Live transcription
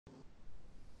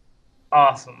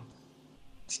Awesome.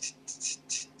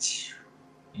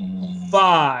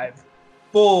 5,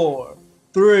 4,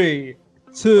 3,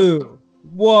 2,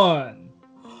 1.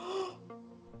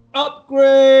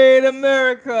 Upgrade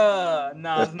America!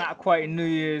 No, it's not quite New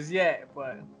Year's yet,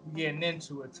 but we're getting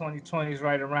into it. 2020 is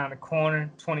right around the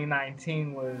corner.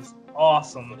 2019 was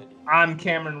awesome. I'm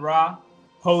Cameron Ra,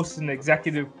 host and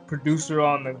executive producer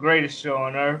on the greatest show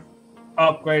on earth,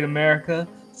 Upgrade America.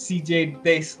 CJ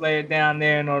Day Slayer down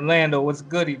there in Orlando. What's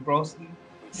goody, bro?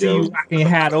 See you rocking your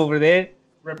hat over there.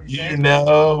 You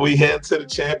know, we head to the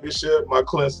championship. My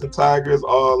Clemson Tigers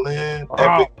all in.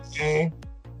 Wow. Epic game.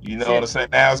 You know what I'm saying?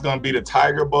 Now it's going to be the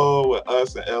Tiger Bowl with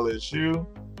us and LSU.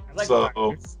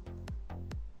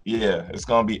 Yeah, it's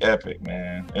going to be epic,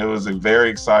 man. It was a very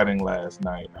exciting last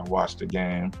night. I watched the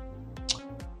game.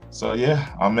 So,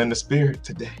 yeah, I'm in the spirit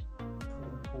today.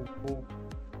 Cool.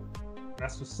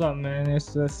 That's what's up, man.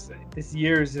 It's just, this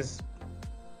year is just,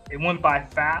 it went by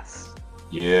fast.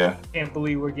 Yeah. Can't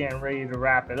believe we're getting ready to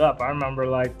wrap it up. I remember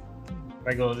like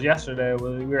it was yesterday,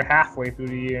 we were halfway through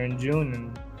the year in June,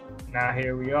 and now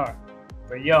here we are.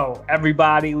 But yo,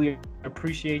 everybody, we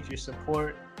appreciate your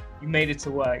support. You made it to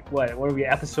what are we,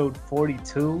 episode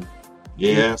 42?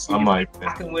 Yeah, something like that.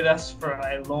 Rocking with us for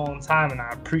a long time, and I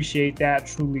appreciate that.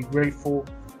 Truly grateful.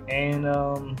 And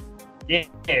yeah,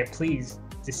 please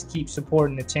just keep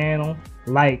supporting the channel.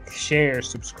 Like, share,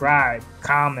 subscribe,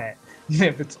 comment.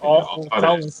 If it's awful,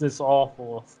 tell us it's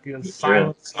awful.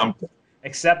 Silence,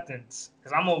 acceptance.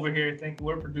 Because I'm over here thinking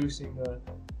we're producing the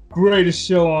greatest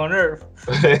show on earth.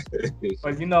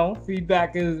 But you know,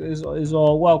 feedback is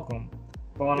all welcome.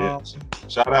 But,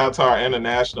 shout out to our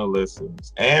international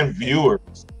listeners and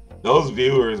viewers. Those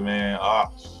viewers, man,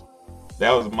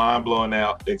 that was mind-blowing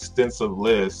out extensive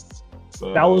list.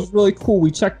 So that was really cool. We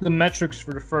checked the metrics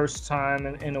for the first time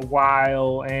in a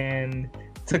while and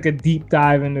took a deep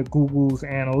dive into Google's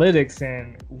analytics,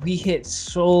 and we hit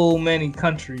so many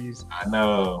countries. I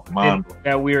know,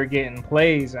 that we are getting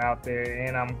plays out there,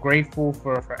 and I'm grateful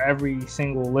for every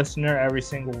single listener, every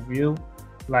single view.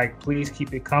 Like, please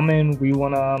keep it coming. We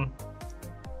wanna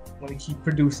keep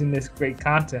producing this great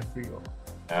content for you.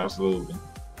 Absolutely.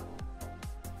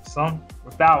 So,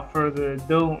 without further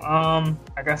ado, I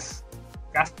guess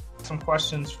got some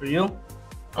questions for you.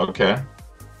 Okay.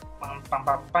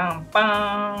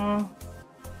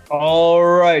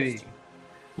 Alrighty.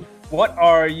 What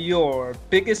are your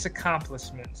biggest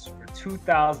accomplishments for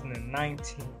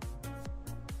 2019?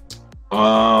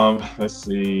 Let's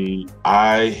see.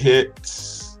 I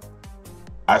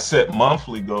set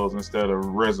monthly goals instead of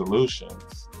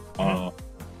resolutions.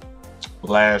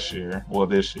 Last year,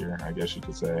 this year, I guess you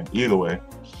could say. Either way.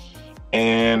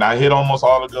 And I hit almost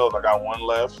all the goals. I got one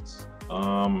left.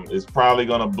 It's probably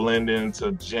going to blend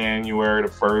into January, the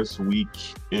first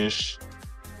week-ish.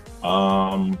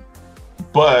 But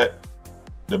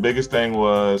the biggest thing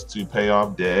was to pay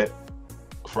off debt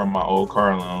from my old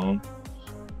car loan.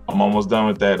 I'm almost done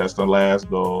with that. That's the last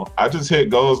goal. I just hit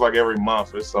goals like every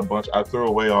month. It's a bunch. I threw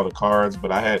away all the cards,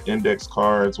 but I had index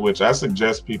cards, which I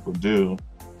suggest people do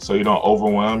so you don't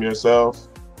overwhelm yourself.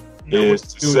 Is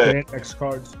to set index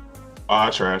cards. I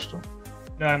trashed them.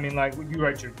 No, I mean, like, you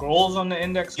write your goals on the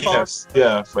index card? Yes,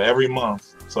 yeah, for every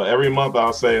month. So every month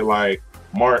I'll say, like,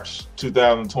 March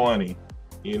 2020,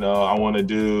 you know, I want to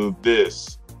do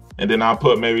this. And then I'll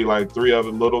put maybe like 3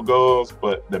 other little goals,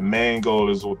 but the main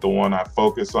goal is the one I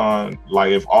focus on.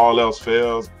 Like, if all else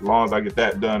fails, as long as I get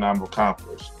that done, I'm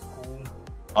accomplished.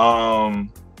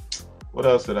 What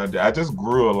else did I do? I just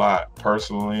grew a lot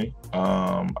personally.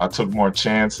 I took more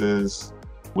chances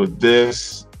with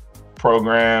this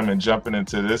program and jumping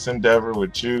into this endeavor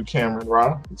with you, Cameron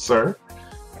Ra, sir.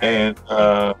 And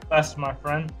that's my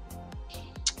friend.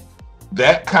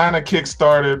 That kind of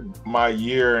kick-started my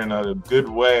year in a good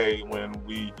way when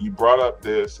you brought up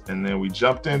this, and then we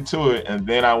jumped into it, and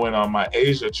then I went on my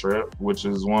Asia trip, which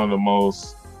is one of the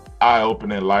most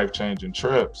eye-opening, life-changing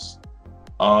trips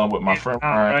with my friend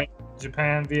Brian. Right?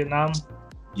 Japan, Vietnam.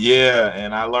 Yeah,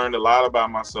 and I learned a lot about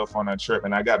myself on that trip,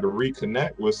 and I got to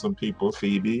reconnect with some people,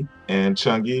 Phoebe and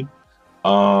Chungi,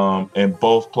 in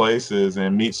both places,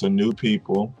 and meet some new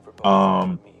people.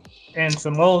 And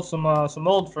some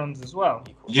old friends as well.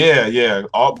 Yeah.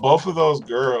 Both of those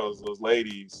girls, those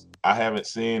ladies, I haven't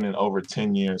seen in over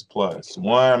 10 years plus.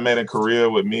 One I met in Korea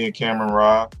with me and Cameron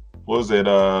Ra. What was it?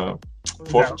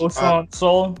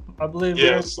 Seoul, I believe.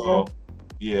 Yeah, Seoul.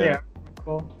 Yeah.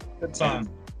 Cool. Good time.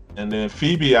 And then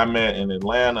Phoebe I met in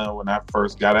Atlanta when I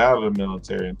first got out of the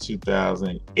military in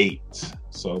 2008.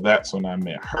 So that's when I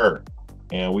met her.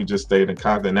 And we just stayed in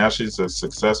contact. Now she's a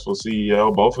successful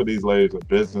CEO. Both of these ladies are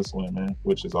business women,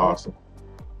 which is awesome.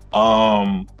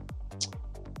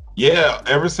 Yeah,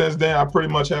 ever since then,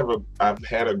 I've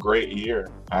had a great year.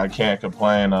 I can't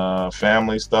complain.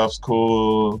 Family stuff's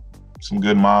cool. Some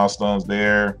good milestones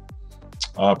there.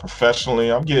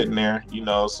 Professionally, I'm getting there. You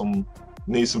know,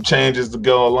 need some changes to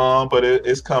go along, but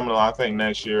it's coming. I think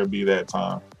next year will be that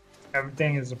time.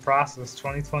 Everything is a process.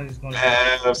 2020 is going to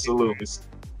be Absolutely.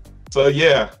 So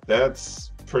yeah,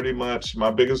 that's pretty much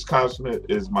my biggest accomplishment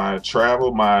is my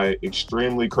travel, my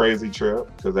extremely crazy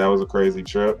trip, because that was a crazy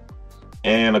trip,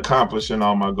 and accomplishing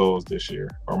all my goals this year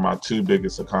are my two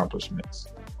biggest accomplishments.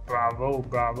 bravo,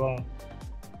 bravo.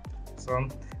 So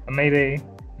I made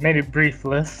a brief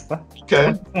list.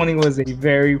 Okay. 2020 was a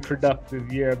very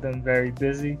productive year. I've been very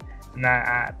busy, and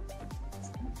I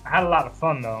had a lot of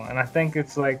fun though. And I think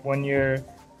it's like when you're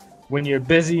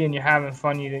busy and you're having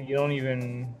fun, you don't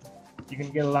even you can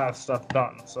get a lot of stuff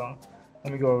done. So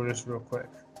let me go over this real quick.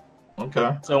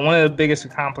 Okay. So one of the biggest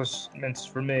accomplishments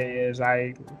for me is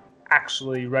I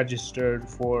actually registered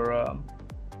for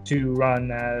to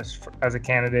run as a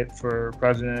candidate for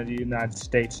president of the United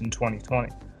States in 2020.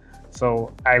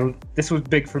 So this was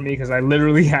big for me because I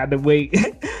literally had to wait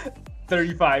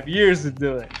 35 years to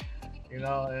do it, you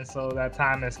know. And so that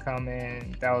time has come,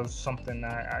 and that was something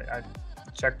I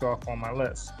checked off on my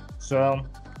list. So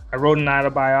I wrote an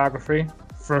autobiography,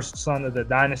 First Son of the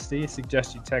Dynasty. I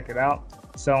suggest you check it out.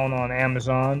 Selling on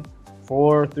Amazon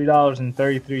for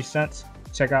 $3.33.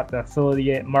 Check out the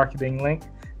affiliate marketing link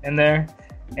in there.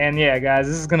 And yeah, guys,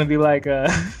 this is gonna be like a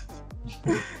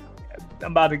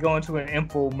I'm about to go into an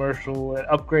infomercial, an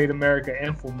Upgrade America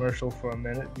infomercial for a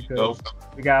minute because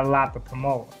we got a lot to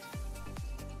promote.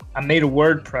 I made a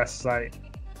WordPress site,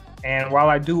 and while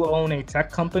I do own a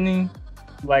tech company,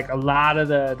 like a lot of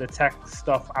the tech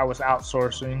stuff I was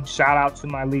outsourcing. Shout out to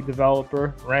my lead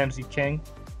developer, Ramsey King.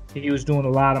 He was doing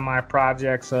a lot of my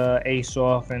projects,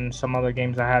 ASOF and some other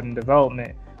games I had in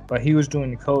development, but he was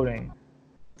doing the coding.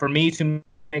 For me to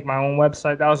make my own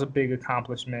website, that was a big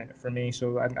accomplishment for me.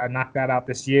 So I knocked that out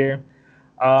this year.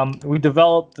 We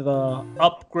developed the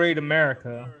Upgrade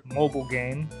America mobile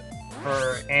game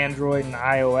for Android and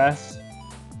iOS,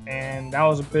 and that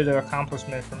was a bit of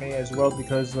accomplishment for me as well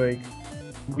because like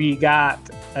we got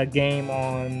a game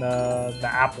on the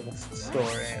Apple Store,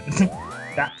 and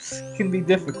that can be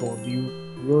difficult.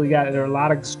 There are a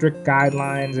lot of strict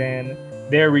guidelines, and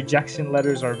their rejection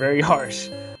letters are very harsh.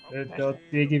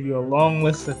 They give you a long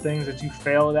list of things that you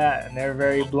failed at, and they're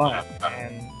very blunt.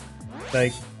 And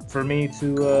like for me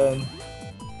to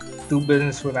do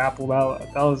business with Apple,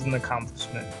 that was an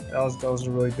accomplishment. That was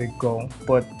a really big goal.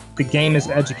 But the game is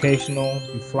educational.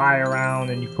 You fly around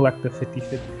and you collect the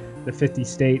 50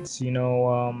 states, you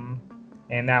know,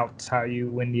 and that's how you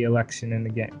win the election in the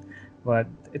game. But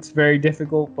it's very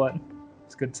difficult, but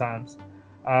it's good times.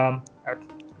 I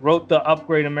wrote the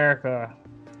Upgrade America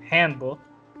handbook,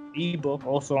 ebook,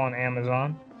 also on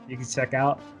Amazon. You can check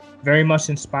out. Very much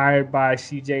inspired by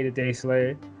CJ the Day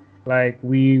Slayer. Like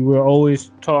we were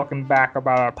always talking back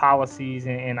about our policies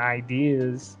and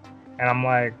ideas, and I'm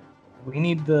like, we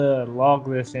need to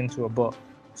log this into a book.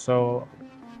 So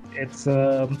it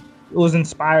was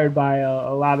inspired by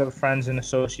a lot of friends and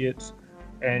associates,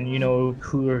 and you know,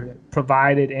 who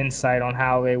provided insight on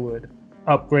how they would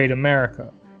upgrade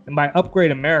America. And by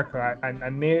upgrade America,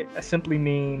 I simply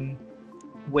mean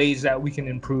ways that we can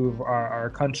improve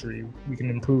our country, we can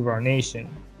improve our nation.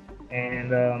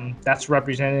 And that's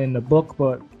represented in the book,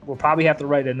 but we'll probably have to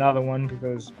write another one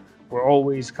because we're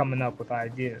always coming up with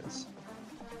ideas.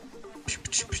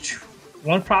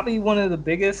 Probably one of the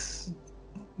biggest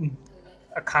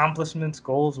accomplishments,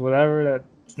 goals, whatever,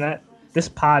 this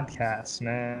podcast,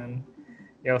 man.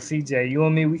 Yo, CJ, you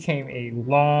and me, we came a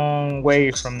long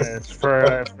way from this. For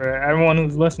everyone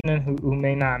who's listening who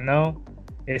may not know,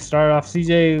 it started off,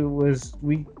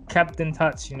 we kept in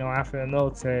touch, you know, after the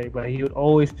military, but he would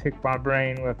always pick my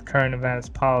brain with current events,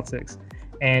 politics,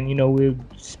 and, you know, we would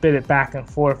spit it back and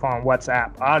forth on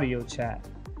WhatsApp audio chat.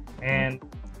 And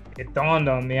it dawned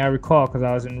on me, I recall, because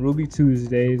I was in Ruby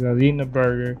Tuesdays, I was eating a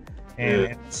burger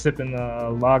and sipping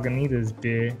a Lagunitas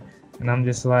beer, and I'm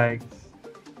just like,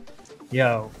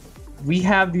 yo, we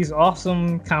have these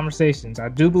awesome conversations. I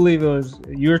do believe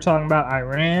you were talking about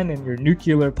Iran and your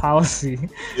nuclear policy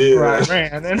for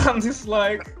Iran. And I'm just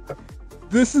like,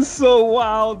 this is so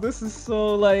wild. This is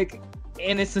so like,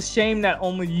 and it's a shame that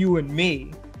only you and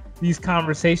me, these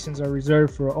conversations are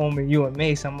reserved for only you and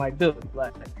me. So I'm like, dude,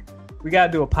 like, we got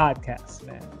to do a podcast,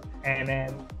 man. And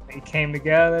then it came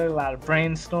together, a lot of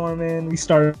brainstorming. We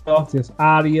started off just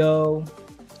audio.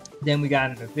 Then we got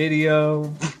into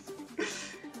video.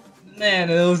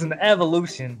 Man, it was an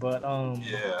evolution, but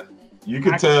yeah, you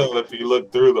can tell if you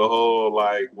look through the whole,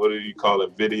 like, what do you call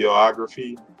it,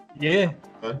 videography. Yeah.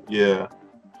 Yeah.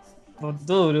 Well,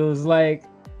 dude, it was like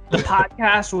the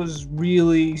podcast was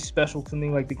really special to me.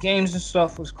 Like the games and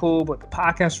stuff was cool, but the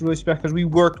podcast was really special because we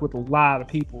worked with a lot of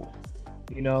people.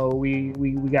 You know, we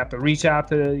got to reach out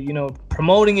to, you know,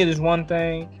 promoting it is one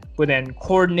thing, but then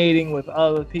coordinating with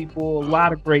other people. A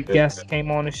lot of great guests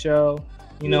came on the show,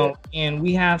 you know, and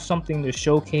we have something to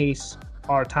showcase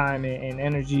our time and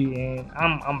energy, and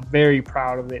I'm very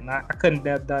proud of it. And I couldn't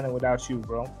have done it without you,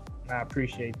 bro. And I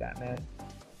appreciate that, man.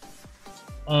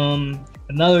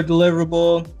 Another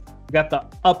deliverable, we got the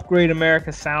Upgrade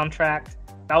America soundtrack.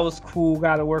 That was cool.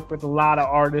 Got to work with a lot of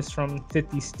artists from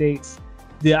 50 states.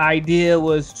 The idea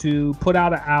was to put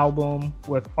out an album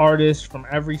with artists from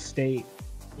every state,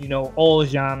 you know, all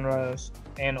genres,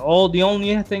 and the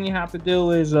only thing you have to do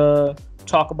is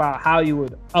talk about how you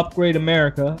would upgrade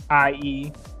America,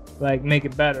 i.e., like make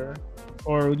it better,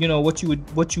 or you know what you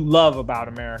love about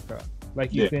America.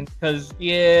 Like you can, because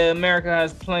America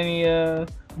has plenty of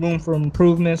room for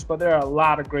improvements, but there are a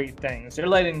lot of great things. They're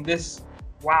letting this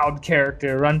wild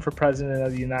character run for president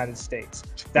of the United States.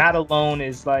 That alone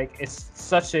is like, it's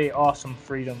such a awesome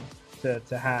freedom to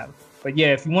have. But yeah,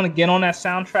 if you want to get on that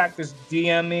soundtrack, just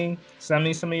DM me, send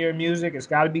me some of your music. It's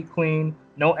got to be clean,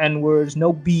 no N-words,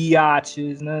 no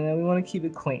biatches. No, we want to keep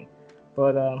it clean.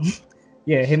 But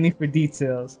yeah, hit me for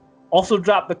details. Also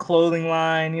drop the clothing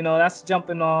line, you know, that's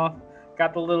jumping off.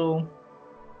 Got the little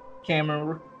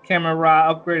camera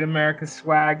raw Upgrade America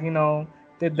swag, you know,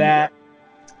 did that.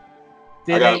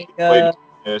 Did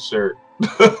that shirt.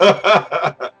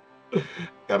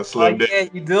 Got a slim down. Yeah,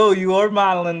 you do. You are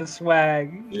modeling the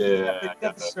swag. Yeah,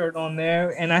 got the shirt on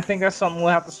there, and I think that's something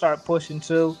we'll have to start pushing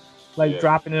too, like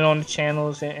dropping it on the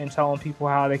channels and telling people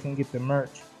how they can get the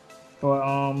merch.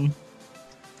 But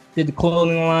did the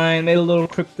clothing line, made a little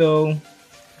crypto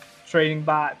trading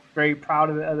bot. Very proud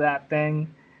of that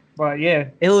thing. But yeah,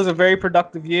 it was a very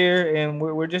productive year, and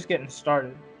we're just getting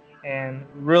started, and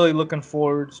really looking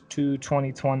forward to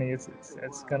 2020.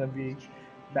 It's gonna be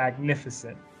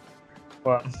magnificent.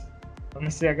 But let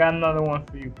me see, I got another one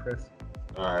for you, Chris.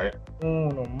 All right.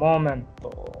 Uno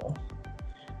momento.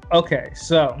 Okay,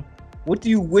 so what do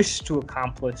you wish to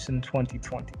accomplish in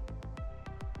 2020?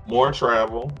 More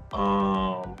travel.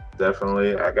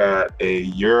 Definitely. I got a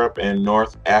Europe and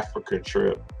North Africa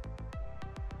trip.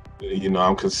 You know,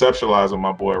 I'm conceptualizing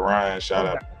my boy Ryan. Shout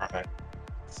out to Ryan.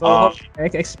 So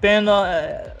expand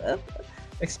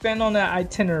on that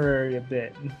itinerary a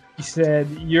bit. You said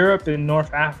Europe and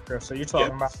North Africa, so you're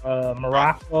talking about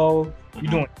Morocco. Mm-hmm. You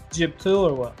doing Egypt too,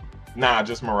 or what? Nah,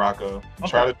 just Morocco. I'm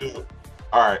trying to do it.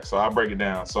 All right, so I'll break it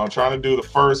down. So I'm trying to do the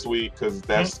first week because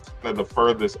that's kind of the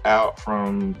furthest out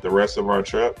from the rest of our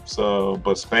trip. So,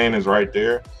 but Spain is right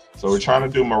there. So we're trying to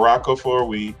do Morocco for a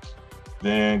week,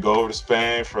 then go over to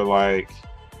Spain for like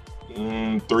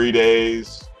 3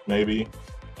 days, maybe,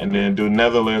 and then do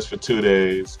Netherlands for 2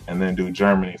 days, and then do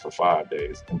Germany for 5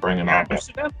 days, and bring it on back.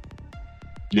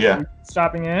 Yeah.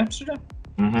 Stopping in Amsterdam?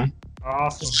 Mm-hmm.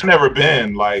 Awesome. It's never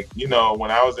been, like, you know,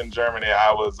 when I was in Germany,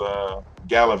 I was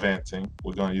gallivanting.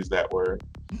 We're going to use that word.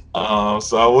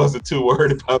 So I wasn't too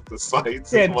worried about the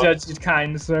sights. Can't judge your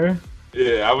kindness, sir.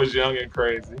 Yeah, I was young and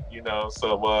crazy, you know,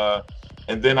 so,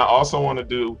 and then I also want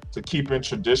to keep in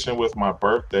tradition with my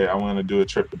birthday, I want to do a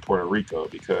trip to Puerto Rico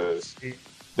because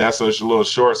that's a little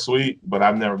short, sweet, but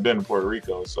I've never been to Puerto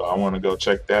Rico, so I want to go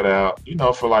check that out, you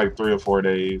know, for like 3 or 4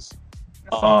 days.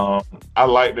 I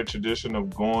like the tradition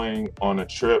of going on a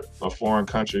trip, a foreign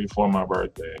country for my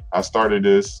birthday. I started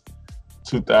this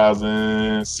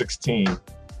 2016.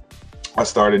 I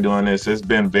started doing this. It's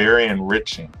been very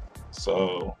enriching.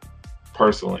 So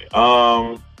personally,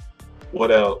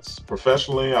 what else?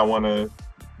 Professionally, I want to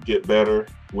get better.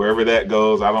 Wherever that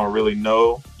goes, I don't really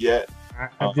know yet.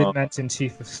 I did mention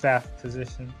chief of staff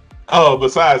position. Oh,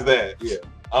 besides that, yeah.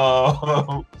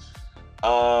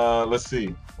 Let's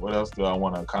see. What else do I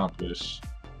want to accomplish?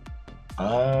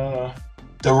 The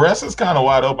rest is kind of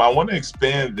wide open. I want to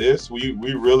expand this. We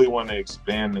really want to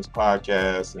expand this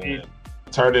podcast and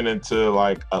turn it into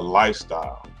like a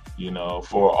lifestyle, you know,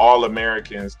 for all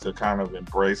Americans to kind of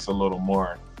embrace a little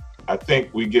more. I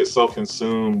think we get so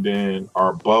consumed in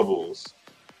our bubbles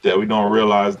that we don't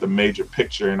realize the major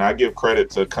picture. And I give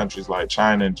credit to countries like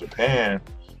China and Japan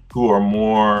who are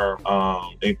more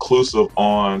inclusive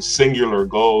on singular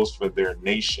goals for their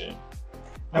nation.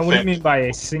 And what do you mean by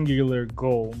a singular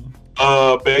goal?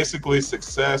 Basically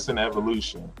success and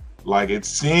evolution. Like, it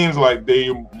seems like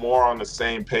they're more on the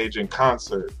same page in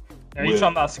concert. Are you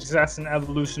talking about success and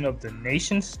evolution of the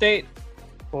nation state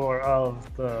or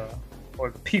of the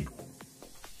people?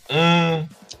 I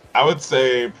would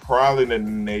say probably the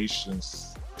nation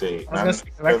state. I was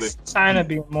gonna say, like China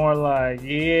being more like,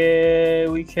 yeah,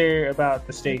 we care about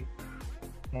the state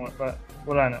more, but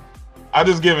what I know. I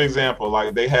just give an example.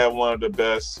 Like they have one of the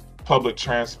best public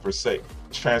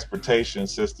transportation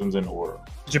systems in the world.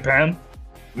 Japan?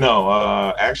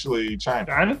 No, actually China.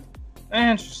 China?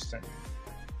 Interesting.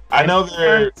 I know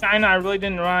they're China. I really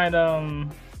didn't ride. I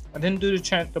didn't do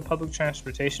the public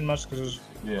transportation much because it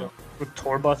was with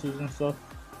tour buses and stuff.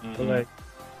 Mm-hmm. But like,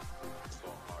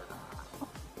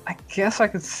 I guess I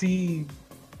could see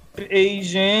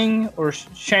Beijing or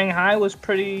Shanghai was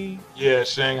pretty. Yeah,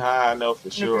 Shanghai, I know for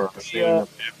sure. I've seen a map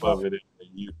of it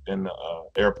in the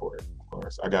airport. Of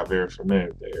course, I got very familiar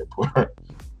with the airport,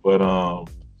 but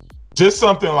just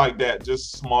something like that.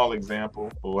 Just small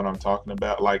example of what I'm talking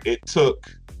about. Like it took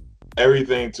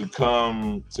everything to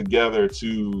come together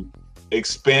to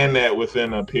expand that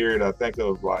within a period, I think,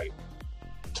 of like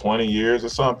 20 years or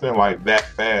something, like that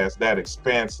fast, that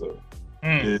expansive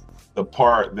is the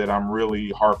part that I'm really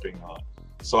harping on.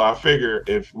 So I figure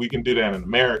if we can do that in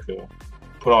America,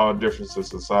 put all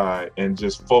differences aside and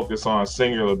just focus on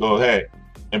singular goal, hey,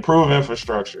 improve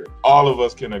infrastructure. All of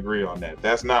us can agree on that.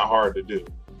 That's not hard to do.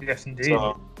 Yes, indeed.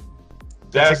 So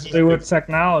that's particularly with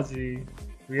technology.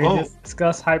 We just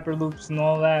discussed hyperloops and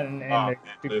all that, and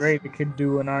the great it could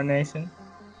do in our nation.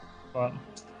 But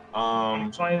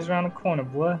 20 is around the corner,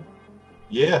 boy.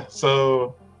 Yeah,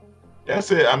 so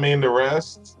that's it. I mean, the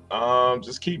rest,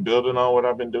 just keep building on what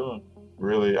I've been doing.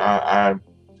 Really, I've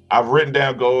written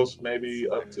down goals maybe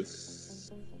up to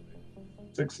 6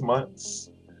 months.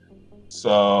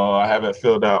 So I haven't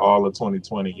filled out all of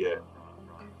 2020 yet.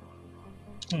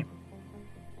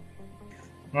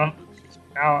 Well,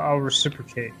 I'll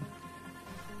reciprocate.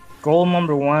 Goal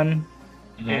number 1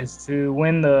 is to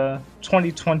win the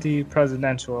 2020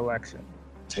 presidential election.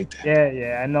 Take that.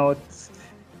 Yeah. I know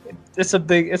it's a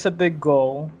big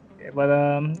goal, but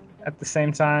at the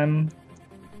same time,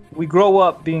 we grow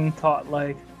up being taught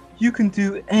like you can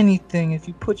do anything if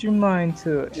you put your mind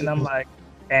to it, and I'm like,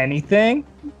 anything?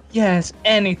 Yes,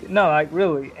 anything. No, like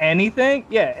really, anything?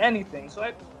 Yeah, anything.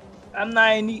 So I'm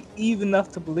naive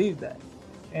enough to believe that.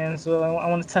 And so I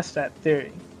want to test that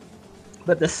theory.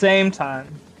 But at the same time,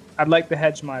 I'd like to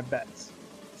hedge my bets.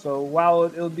 So while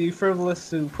it would be frivolous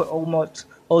to put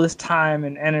all this time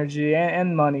and energy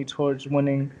and money towards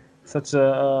winning such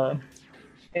a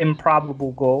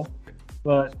improbable goal,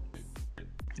 but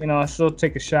I still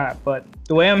take a shot. But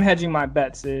the way I'm hedging my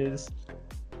bets is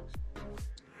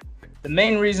the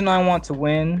main reason I want to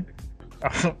win.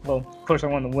 Well, of course I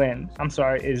want to win.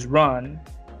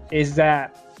 Is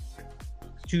that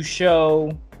to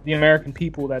show the American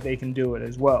people that they can do it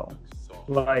as well.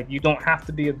 Like, you don't have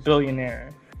to be a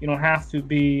billionaire. You don't have to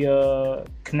be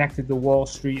connected to Wall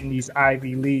Street in these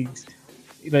Ivy Leagues.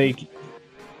 Like,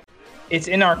 it's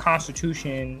in our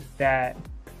Constitution that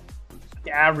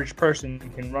the average person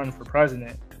can run for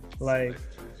president. Like,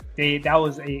 that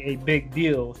was a big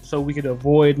deal, so we could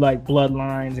avoid like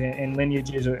bloodlines and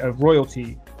lineages of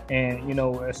royalty and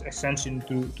ascension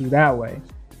through that way.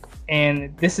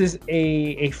 And this is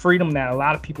a freedom that a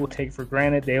lot of people take for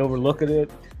granted. They overlook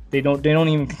it. They don't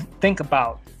even think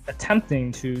about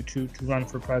attempting to run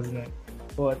for president.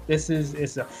 But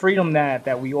it's a freedom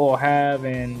that we all have,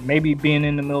 and maybe being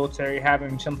in the military,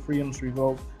 having some freedoms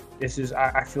revoked,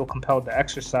 I feel compelled to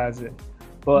exercise it.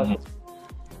 But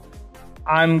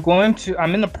I'm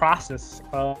in the process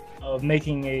of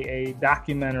making a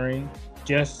documentary,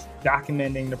 just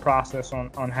documenting the process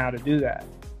on how to do that.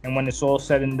 And when it's all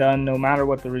said and done, no matter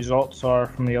what the results are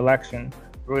from the election,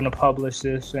 we're going to publish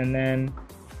this, and then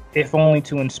if only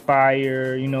to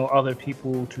inspire, other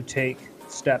people to take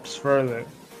steps further.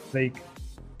 Like,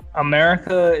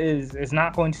 America is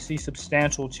not going to see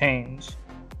substantial change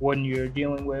when you're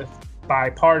dealing with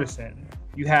bipartisan.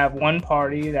 You have one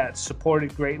party that's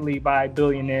supported greatly by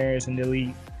billionaires and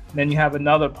elite. Then you have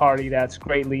another party that's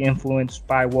greatly influenced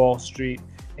by Wall Street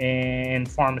and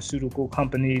pharmaceutical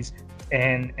companies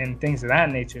and things of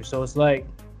that nature. So it's like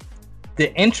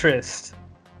the interest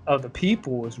of the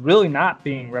people is really not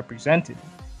being represented,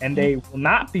 and they will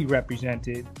not be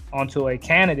represented until a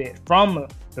candidate from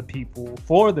the people,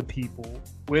 for the people,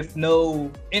 with no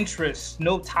interest,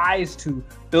 no ties to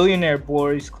billionaire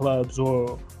boys clubs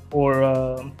or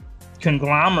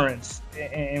conglomerates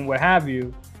and what have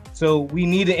you. So we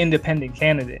need an independent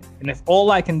candidate, and if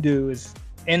all I can do is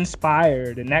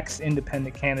inspire the next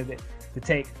independent candidate to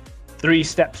take 3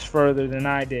 steps further than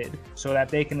I did, so that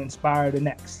they can inspire the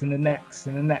next and the next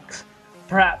and the next.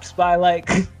 Perhaps by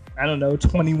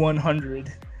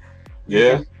 2100.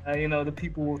 Yeah. The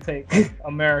people will take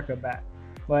America back.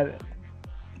 But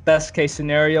best case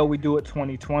scenario, we do it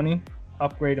 2020,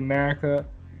 upgrade America,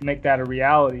 make that a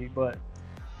reality. But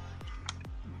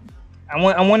I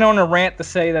went on a rant to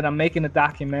say that I'm making a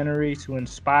documentary to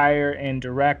inspire and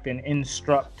direct and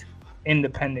instruct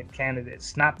independent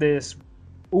candidates. Not this,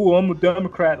 oh, I'm a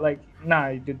Democrat. Like,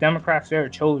 nah, the Democrats, they're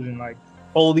chosen. Like,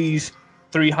 all these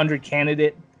 300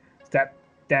 candidates that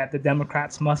the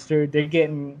Democrats mustered, they're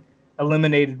getting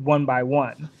eliminated one by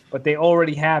one. But they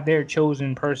already have their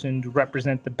chosen person to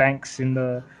represent the banks and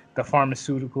the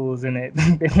pharmaceuticals in it.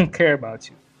 They don't care about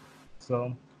you.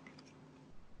 So,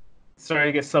 sorry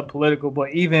to get sub-political,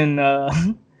 but even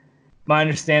my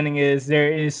understanding is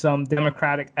there is some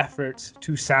Democratic efforts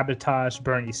to sabotage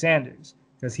Bernie Sanders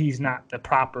because he's not the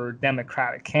proper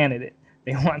Democratic candidate.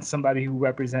 They want somebody who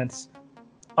represents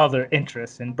other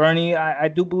interests. And Bernie, I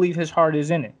do believe his heart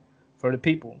is in it for the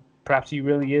people. Perhaps he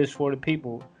really is for the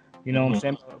people. You know what I'm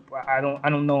saying? I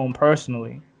don't know him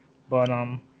personally, but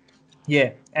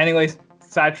yeah. Anyways,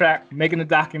 sidetrack. Making a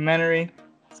documentary.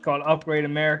 It's called Upgrade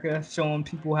America, showing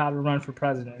people how to run for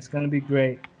president. It's gonna be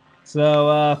great.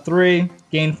 So 3,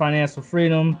 gain financial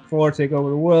freedom. 4, take over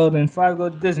the world, and 5, go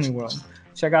to Disney World.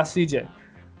 Check out CJ.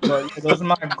 But yeah, those are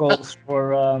my goals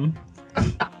for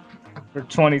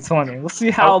 2020. We'll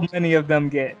see how many of them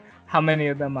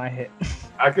I hit.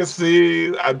 I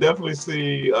definitely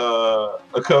see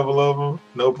a couple of them,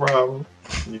 no problem.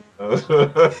 You know?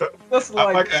 Just like,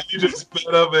 I like how you just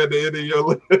sped up at the end of your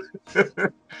list.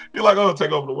 You're like, oh,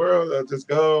 take over the world. I'll just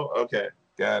go. Okay,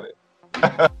 got it.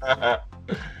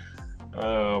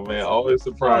 Oh man, always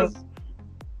surprised.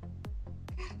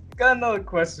 Got another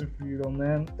question for you though,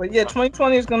 man. But yeah,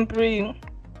 2020 is gonna be.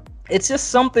 It's just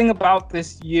something about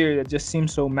this year that just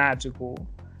seems so magical,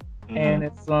 and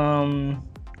it's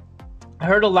I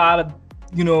heard a lot of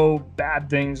bad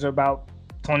things about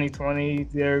 2020.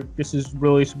 This is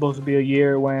really supposed to be a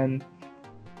year when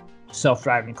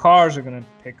self-driving cars are gonna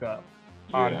pick up,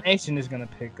 automation is gonna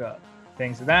pick up,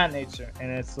 things of that nature,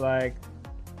 and it's like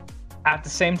at the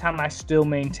same time I still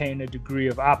maintain a degree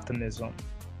of optimism.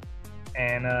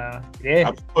 And yeah,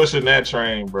 I'm pushing that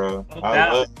train, bro.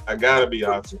 I gotta be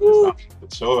optimistic. I'm the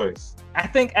choice. I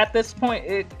think at this point,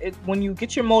 it when you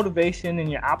get your motivation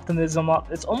and your optimism up,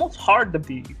 it's almost hard to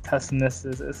be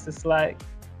pessimistic. It's just like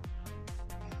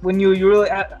when you really,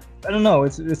 I don't know.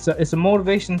 It's a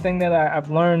motivation thing that I've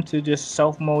learned to just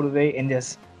self-motivate and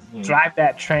just drive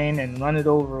that train and run it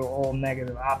over all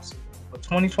negative obstacles. But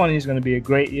 2020 is going to be a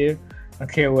great year. I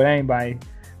don't care what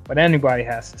anybody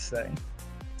has to say.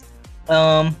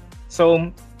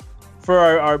 So for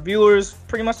our viewers,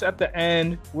 pretty much at the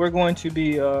end, we're going to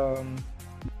be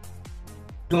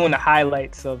doing the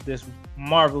highlights of this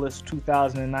marvelous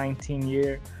 2019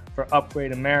 year for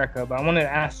Upgrade America. But I wanted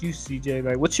to ask you, CJ,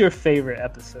 like, what's your favorite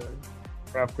episode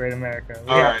for Upgrade America?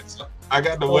 All right, so I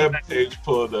got the web page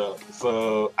pulled up.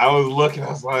 So I was looking, I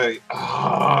was like,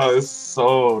 oh, it's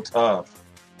so tough.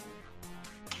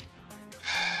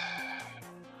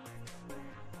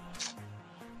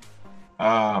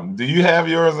 Do you have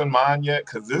yours in mind yet?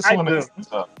 Because this one is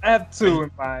tough. I have 2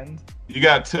 in mind. You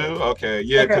got 2? Okay,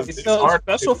 yeah. Okay, so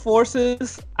Special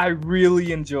Forces, I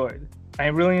really enjoyed. I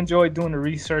really enjoyed doing the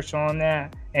research on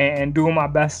that and doing my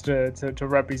best to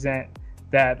represent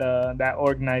that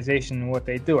organization and what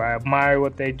they do. I admire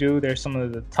what they do. They're some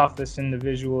of the toughest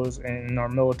individuals in our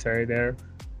military. They're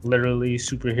literally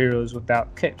superheroes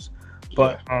without capes.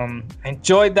 But I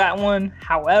enjoyed that one.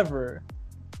 However,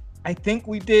 I think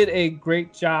we did a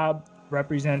great job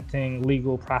representing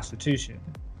legal prostitution.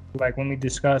 Like when we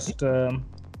discussed the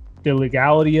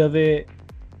legality of it,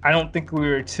 I don't think we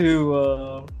were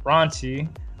too raunchy.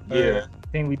 Yeah. I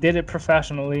think we did it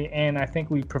professionally, and I think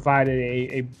we provided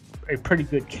a pretty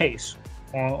good case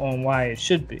on why it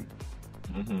should be.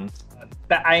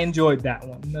 That I enjoyed that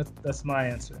one. That's my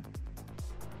answer.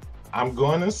 I'm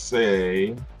going to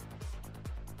say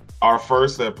our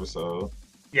first episode.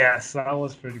 Yes, that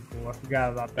was pretty cool. I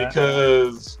forgot about that.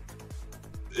 Because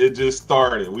it just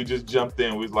started. We just jumped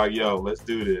in. We was like, yo, let's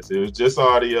do this. It was just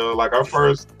audio. Like our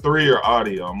first 3 are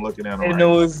audio. I'm looking at them and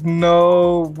right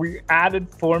now. We added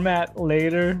format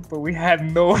later, but we had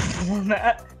no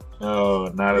format. No,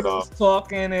 not at all. Just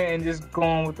talking and just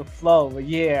going with the flow. But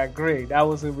yeah, I agree. That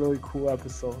was a really cool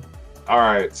episode. All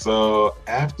right. So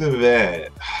after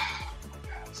that,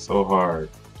 so hard.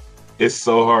 It's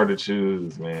so hard to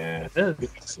choose, man.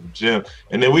 Some gym,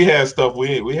 and then we had stuff.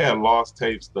 We had lost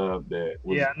tape stuff that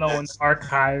was in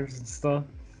archives and stuff.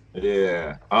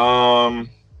 Yeah.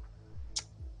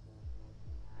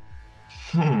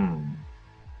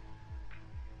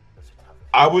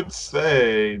 I would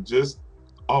say just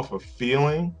off of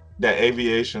feeling that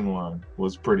aviation one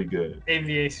was pretty good.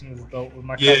 Aviation was dope with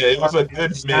my it was a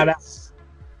good mix.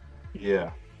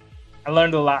 Yeah. I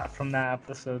learned a lot from that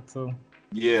episode too.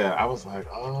 Yeah, I was like,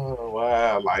 oh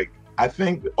wow. Like I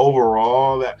think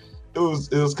overall that it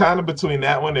was kind of between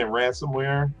that one and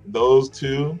ransomware. Those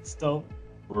two Still,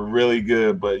 were really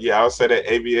good. But yeah, I would say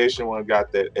that aviation one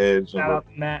got that edge. shout out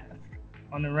to Matt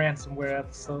on the ransomware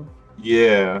episode.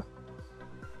 Yeah.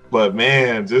 But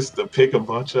man, just to pick a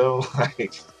bunch of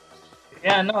like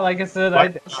Yeah, no, like I said,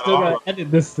 I still gotta edit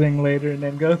this thing later and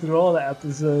then go through all the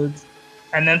episodes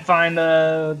and then find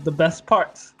the best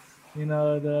parts, you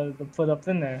know, to put up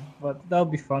in there. But that'll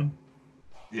be fun.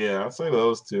 yeah, I'd say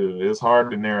those two. It's hard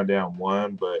to narrow down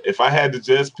one, but if I had to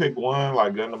just pick one,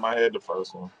 like gun to my head, the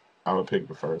first one, I would pick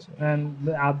the first one. And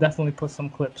I'll definitely put some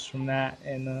clips from that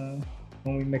and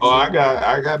when we mix. Oh, I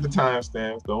got the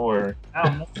timestamps. Don't worry.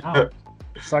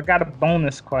 So I got a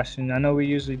bonus question. I know we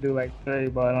usually do like 3,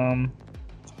 but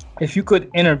if you could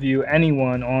interview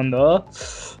anyone on the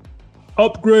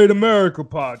Upgrade America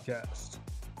podcast,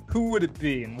 who would it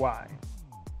be and why?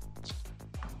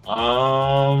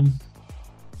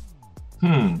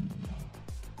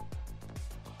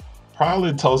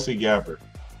 Probably Tulsi Gabbard.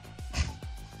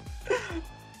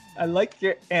 I like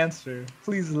your answer.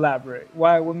 Please elaborate.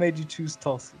 Why? What made you choose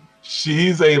Tulsi?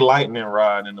 She's a lightning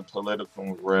rod in the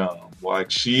political realm.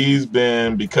 Like she's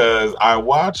been, because I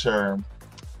watch her,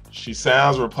 she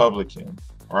sounds Republican,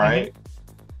 right?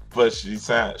 But she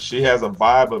has a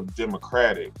vibe of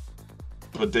Democratic,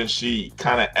 but then she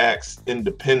kind of acts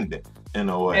independent in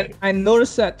a way. And I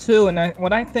noticed that too. And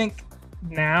what I think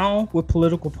now with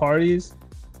political parties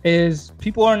is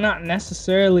people are not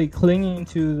necessarily clinging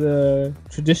to the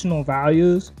traditional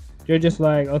values. They're just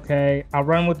like, okay, I'll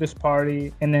run with this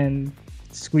party and then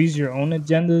squeeze your own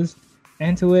agendas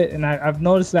into it. And I've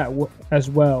noticed that as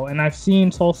well. And I've seen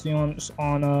Tulsi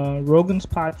on Rogan's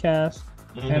podcast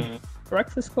and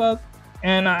Breakfast Club.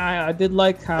 And I did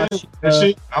like how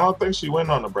I don't think she went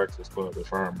on the Breakfast Club,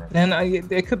 if I remember.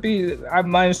 And it could be, I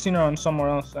might have seen her on somewhere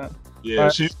else then. Yeah,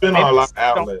 she's been on a lot of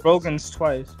outlets. Rogan's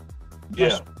twice.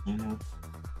 Yeah.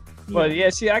 But yeah,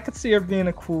 I could see her being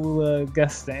a cool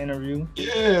guest to interview.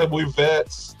 Yeah, we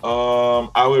vets.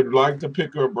 I would like to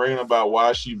pick her brain about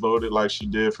why she voted like she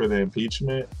did for the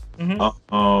impeachment.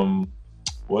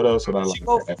 What else would I like? She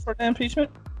voted for the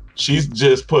impeachment? She's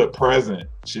just put present.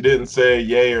 She didn't say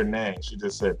yay or nay. She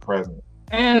just said present.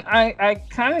 And I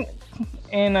kind of,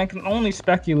 and I can only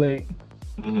speculate,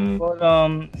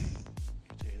 but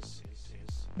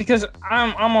because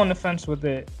I'm on the fence with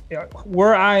it.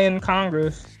 Were I in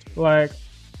Congress, like,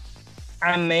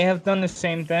 I may have done the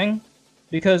same thing,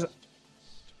 because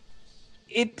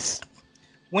it's,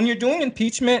 when you're doing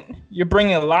impeachment, you're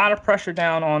bringing a lot of pressure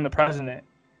down on the president,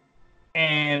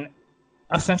 and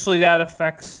essentially that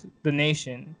affects the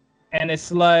nation. And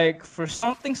it's like, for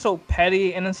something so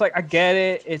petty, and it's like, I get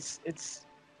it,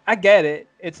 I get it,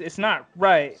 it's not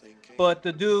right, but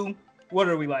to do, what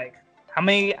are we like? How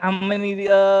many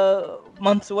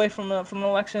months away from the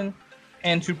election,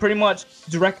 and to pretty much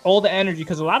direct all the energy,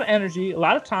 because a lot of energy, a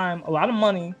lot of time, a lot of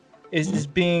money is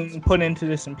just being put into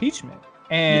this impeachment,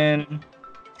 and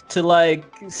to like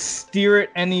steer it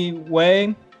any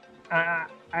way.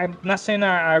 I'm not saying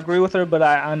that I agree with her, but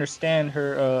I understand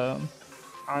her.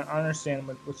 I understand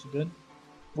what she did.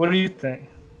 What do you think?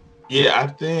 Yeah, I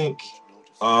think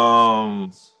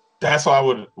that's what I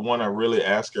would want to really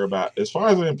ask her about. As far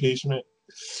as the impeachment,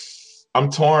 I'm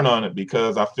torn on it,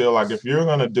 because I feel like if you're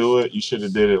gonna do it, you should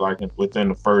have did it like within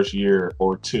the first year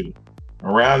or two,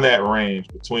 around that range,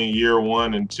 between year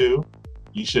 1 and 2.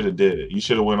 You should have did it. You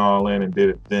should have went all in and did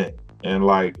it then, and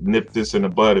like nipped this in the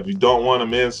bud. If you don't want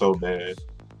them in so bad,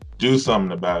 do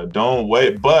something about it. Don't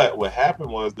wait. But what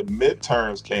happened was the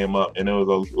midterms came up, and there was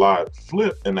a lot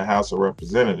flipped in the House of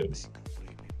Representatives.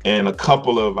 And a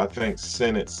couple of, I think,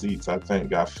 Senate seats,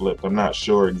 got flipped. I'm not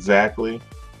sure exactly,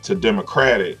 to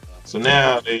Democratic. So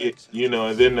now,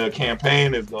 and then the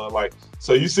campaign is going like,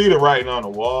 so you see the writing on the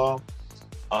wall.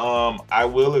 I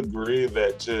will agree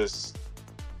that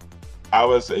I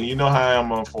would say, you know how I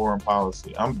am on foreign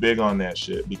policy. I'm big on that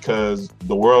shit, because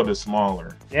the world is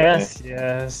smaller. Yes.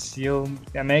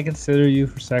 I may consider you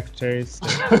for secretary.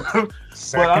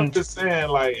 But I'm just saying,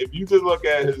 like, if you just look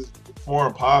at his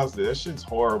foreign policy, that shit's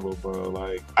horrible, bro.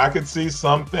 Like, I could see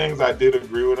some things I did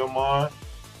agree with him on.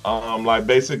 Like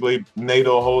basically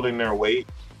NATO holding their weight,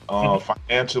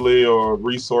 financially or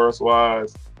resource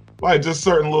wise, like just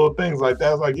certain little things like that.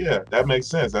 I was like, yeah, that makes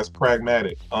sense. That's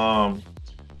pragmatic.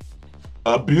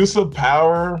 Abuse of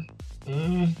power,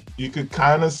 you could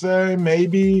kind of say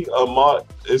maybe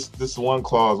it's this one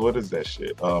clause. What is that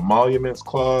shit? Emoluments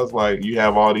clause. Like you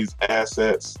have all these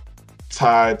assets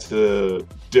tied to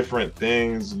different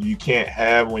things you can't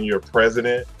have when you're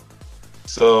president.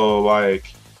 So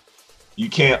like, you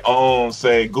can't own,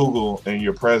 say, Google and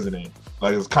you're president.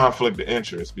 Like, it's conflict of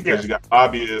interest because you got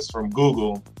lobbyists from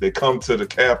Google that come to the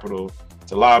Capitol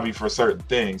to lobby for certain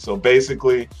things. So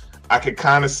basically, I could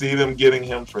kind of see them getting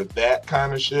him for that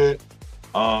kind of shit.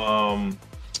 But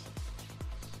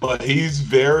he's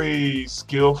very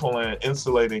skillful in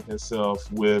insulating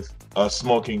himself with a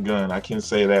smoking gun. I can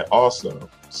say that also.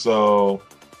 So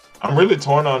I'm really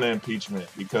torn on the impeachment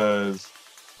because,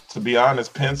 to be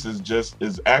honest, Pence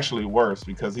is actually worse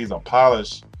because he's a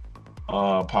polished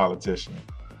politician.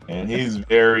 And he's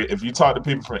very, if you talk to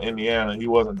people from Indiana, he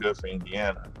wasn't good for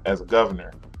Indiana as a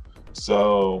governor.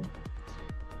 So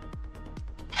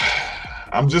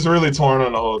I'm just really torn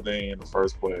on the whole thing in the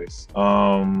first place.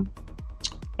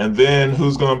 And then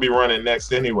who's going to be running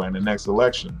next anyway in the next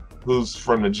election? Who's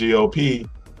from the GOP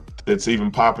that's even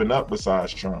popping up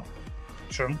besides Trump?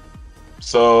 True.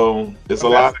 So it's a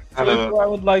lot of kind of. I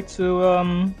would like to.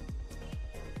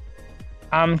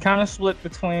 I'm kind of split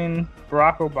between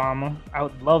Barack Obama. I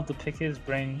would love to pick his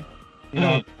brain,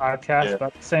 podcast. But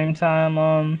at the same time,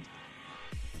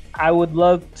 I would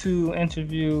love to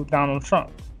interview Donald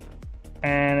Trump.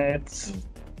 And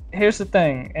here's the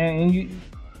thing, and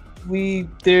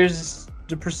there's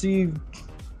the perceived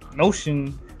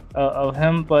notion of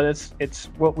him, but it's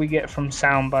what we get from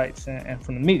sound bites and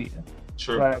from the media.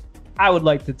 Sure. But I would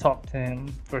like to talk to him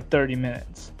for 30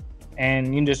 minutes, and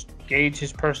you can just gauge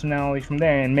his personality from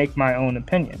there and make my own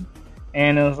opinion.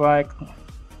 And it was like,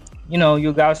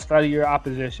 you gotta study your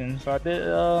opposition. So I did.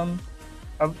 I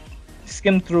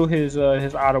skimmed through his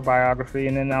autobiography,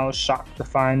 and then I was shocked to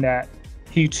find that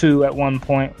he too at one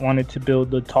point wanted to build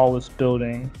the tallest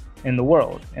building in the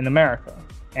world, in America.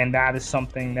 And that is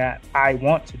something that I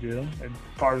want to do as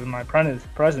part of my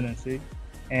presidency.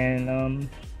 And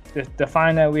to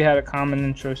find that we had a common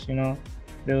interest, it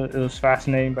was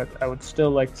fascinating, but I would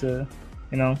still like to,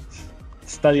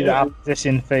 study the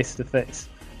opposition face to face.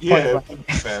 Yeah,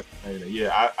 fascinating.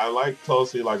 Yeah, I like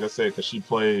Tulsi, like I said,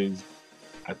 because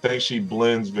I think she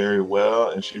blends very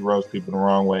well and she rubs people the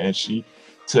wrong way. And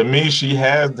to me, she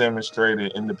has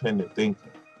demonstrated independent thinking.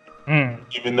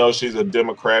 Even though she's a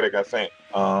Democratic, I think,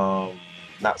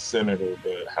 not senator,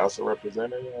 but House of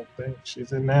Representatives, I think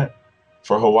she's in that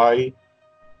for Hawaii.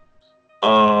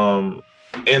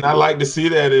 And I like to see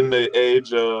that in the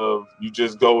age of you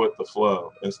just go with the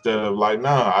flow instead of like,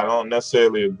 nah, I don't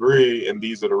necessarily agree, and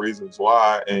these are the reasons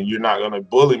why, and you're not going to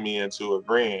bully me into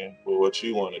agreeing with what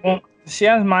you want to do. She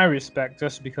has my respect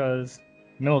just because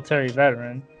military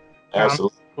veteran.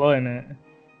 Absolutely. Employment.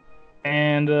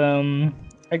 And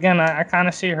again, I kind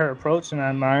of see her approach and I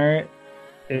admire it.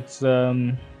 It's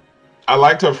I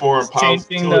liked her foreign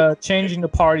policy. Changing the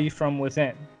party from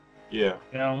within. Yeah.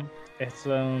 It's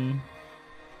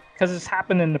because it's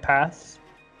happened in the past.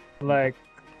 Like,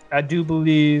 I do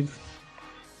believe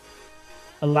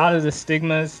a lot of the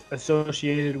stigmas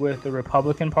associated with the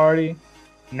Republican Party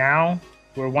now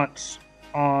were once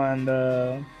on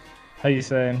the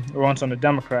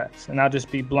Democrats. And I'll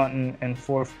just be blunt and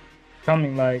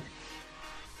forthcoming. Like,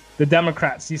 the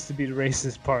Democrats used to be the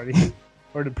racist party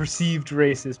or the perceived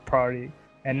racist party.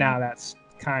 And now that's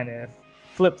kind of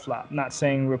flip-flop. Not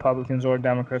saying Republicans or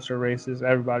Democrats are racist.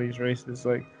 Everybody's racist.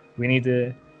 Like, we need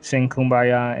to sing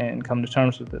Kumbaya and come to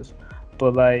terms with this.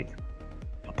 But like,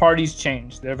 parties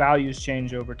change, their values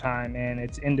change over time, and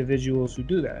it's individuals who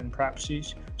do that. And perhaps she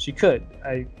could.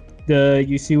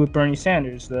 You see with Bernie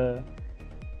Sanders, the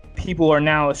people are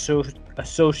now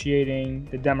associating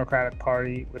the Democratic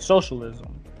Party with socialism.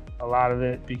 A lot of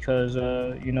it because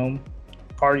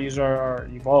parties are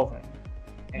evolving,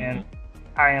 and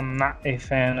I am not a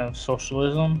fan of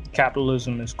socialism.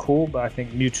 Capitalism is cool, but I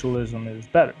think mutualism is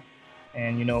better.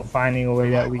 And finding a way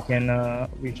that we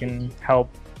can help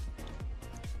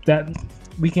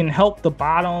the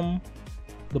bottom,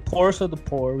 the poorest of the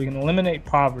poor. We can eliminate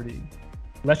poverty,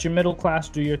 let your middle class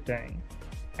do your thing,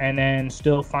 and then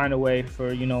still find a way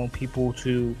for people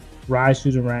to rise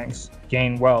through the ranks,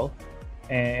 gain wealth,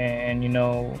 and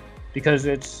because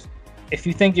if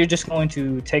you think you're just going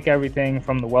to take everything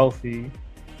from the wealthy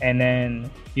and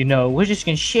then, we're just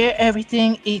going to share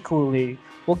everything equally.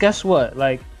 Well, guess what?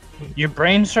 Like, your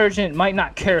brain surgeon might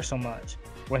not care so much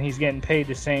when he's getting paid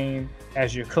the same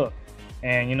as your cook.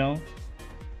 And,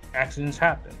 accidents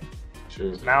happen.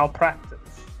 Sure. Malpractice.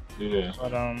 Yeah.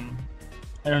 But,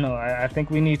 I don't know. I think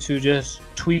we need to just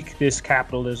tweak this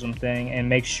capitalism thing and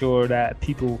make sure that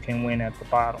people can win at the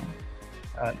bottom.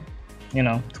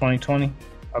 2020,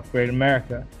 upgrade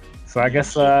America. So I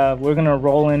guess we're gonna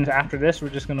roll in after this. We're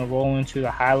just gonna roll into the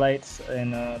highlights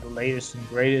and the latest and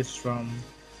greatest from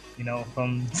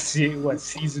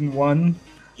season 1.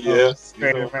 Yes.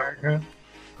 Great America.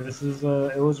 This is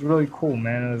it was really cool,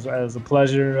 man. It was a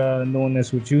pleasure doing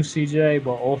this with you, CJ,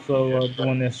 but also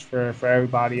doing this for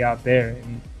everybody out there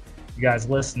and you guys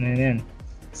listening in.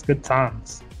 It's good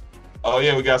times. Oh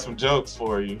yeah, we got some jokes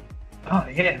for you. Oh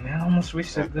yeah, man. I almost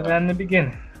wish I did that in the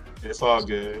beginning. It's all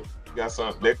good. We got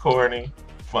some. They're corny,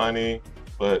 funny,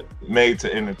 but made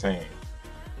to entertain.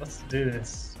 Let's do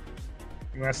this.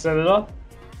 You want to set it up?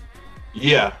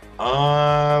 Yeah.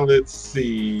 Let's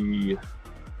see.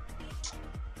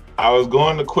 I was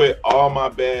going to quit all my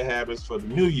bad habits for the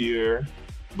new year,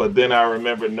 but then I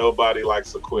remembered nobody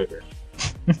likes a quitter.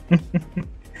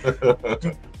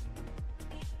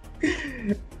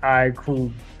 All right,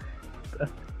 cool.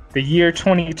 The year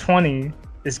 2020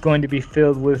 is going to be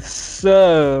filled with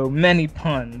so many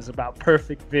puns about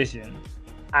perfect vision.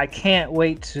 I can't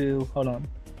wait to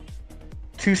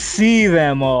to see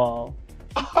them all.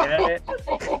 Get it?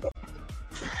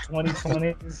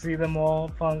 2020, see them all.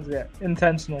 Puns, yeah,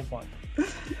 intentional puns.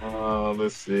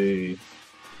 Let's see.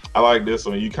 I like this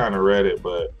one. You kind of read it,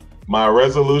 but my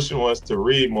resolution was to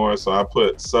read more, so I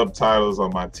put subtitles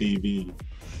on my TV.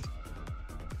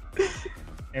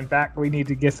 In fact, we need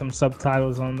to get some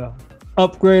subtitles on the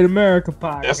Upgrade America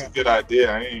podcast. That's a good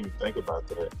idea. I didn't even think about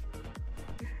that.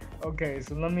 Okay,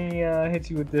 so let me hit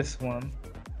you with this one.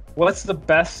 What's the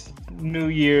best New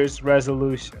Year's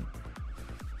resolution?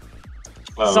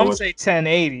 Some say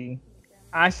 1080.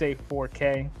 I say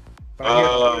 4K. But I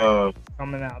hear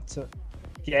coming out to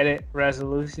get it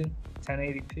resolution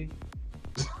 1080p.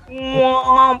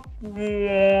 Womp,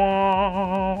 womp.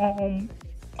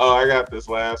 Oh, I got this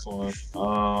last one.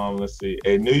 Let's see.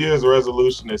 A New Year's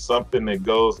resolution is something that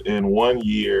goes in one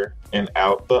year and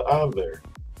out the other.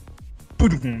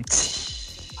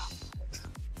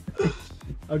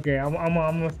 Okay, I'm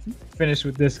gonna finish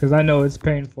with this because I know it's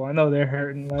painful. I know they're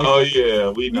hurting. Like, oh yeah,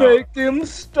 we know. Make him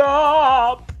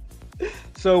stop.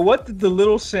 So, what did the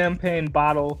little champagne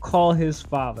bottle call his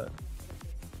father?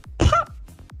 Pop.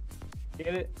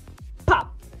 Get it?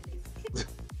 Pop.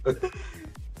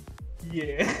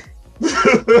 Yeah.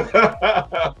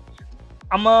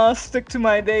 I'm gonna stick to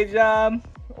my day job,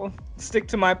 stick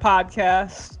to my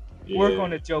podcast, work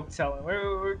on the joke telling.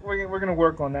 We're gonna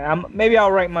work on that. Maybe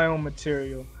I'll write my own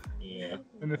material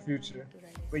in the future.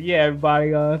 But yeah,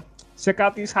 everybody, check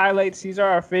out these highlights. These are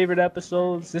our favorite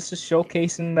episodes. This is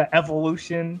showcasing the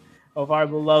evolution of our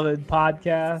beloved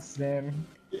podcast, and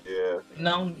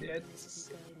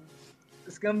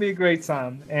it's gonna be a great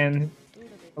time and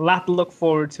a lot to look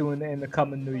forward to in the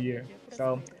coming new year.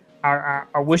 So I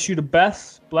wish you the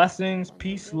best, blessings,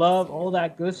 peace, love, all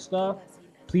that good stuff.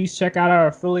 Please check out our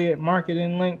affiliate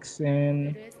marketing links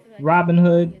and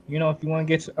Robinhood. You know, if you want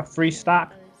to get a free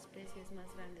stock,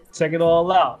 check it all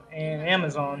out. And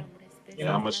Amazon. I'm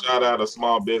gonna shout out a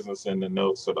small business in the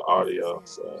notes of the audio.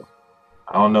 So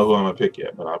I don't know who I'm gonna pick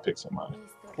yet, but I'll pick somebody.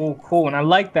 Cool. And I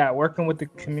like that, working with the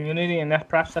community, and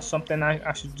perhaps that's something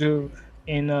I should do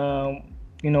in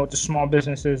with the small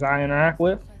businesses I interact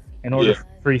with in order for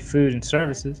free food and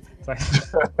services. It's like,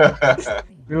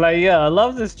 be like, yeah, I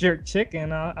love this jerk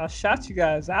chicken. I'll shout you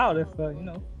guys out if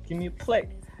give me a plate.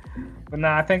 But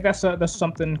nah, I think that's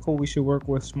something cool. We should work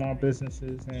with small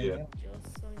businesses and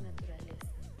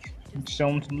show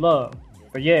them some love.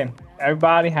 But yeah,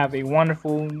 everybody have a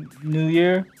wonderful new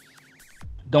year.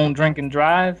 Don't drink and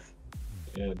drive.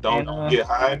 Yeah, don't get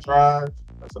high and drive.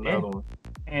 That's another one.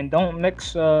 And don't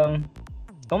mix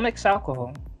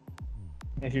alcohol.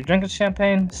 If you're drinking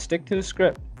champagne, stick to the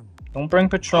script. Don't bring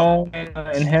Patron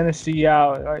and Hennessy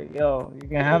out. Like, you're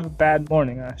gonna have a bad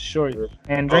morning, I assure you.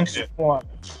 And drink some water.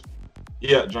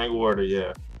 Yeah, drink water.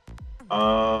 Yeah.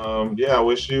 I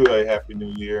wish you a happy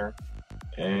new year,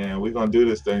 and we're gonna do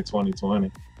this thing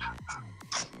 2020.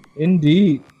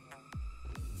 Indeed.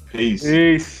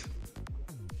 Peace.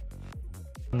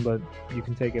 But you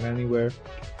can take it anywhere.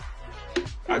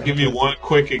 I'll give you one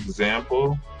quick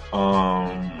example.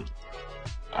 I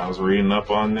was reading up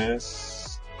on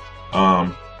this.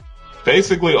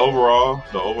 Basically, the overall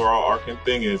arcing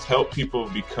thing is help people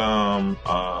become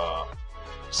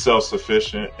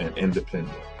self-sufficient and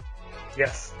independent.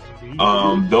 Yes.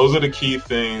 Those are the key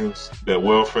things that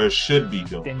welfare should be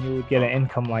doing. Then you would get an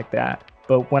income like that.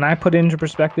 But when I put into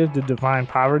perspective the divine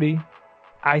poverty,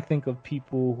 I think of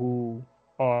people who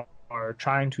are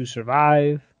trying to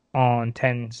survive on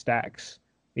 10 stacks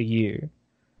a year.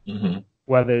 Mm-hmm.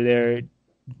 Whether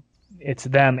it's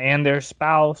them and their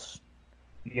spouse,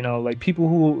 like people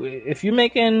who, if you're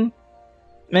making,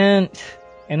 man,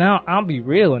 and I'll be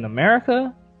real, in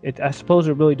America, I suppose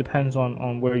it really depends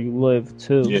on where you live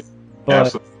too. Yeah, but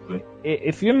absolutely.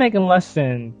 If you're making less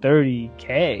than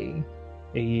 30K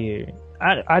a year,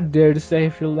 I dare to say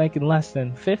if you're making less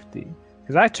than 50,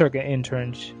 because I took an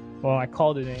internship. Well, I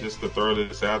called it in. Just to throw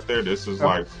this out there, this is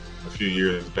like a few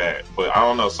years back, but I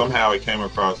don't know. Somehow it came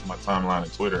across my timeline on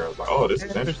Twitter. I was like, "Oh, this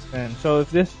is interesting." So if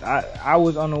this, I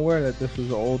was unaware that this was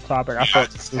an old topic. I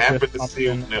thought this was happened to see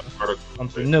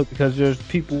something new, because there's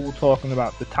people talking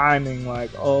about the timing, like,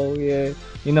 oh yeah,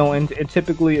 you know, and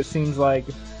typically it seems like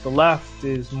the left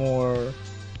is more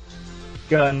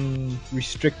gun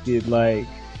restricted, like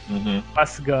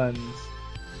less guns,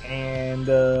 and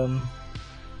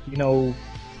you know.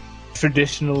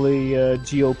 Traditionally,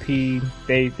 GOP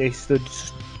they stood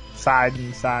side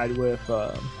and side with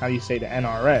how do you say, the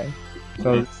NRA.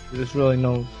 So there's really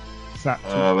no. It's not.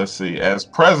 Let's see. As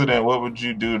president, what would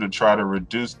you do to try to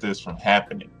reduce this from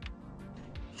happening?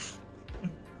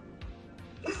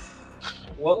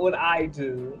 What would I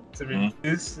do to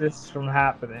reduce this from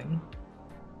happening?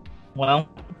 Well,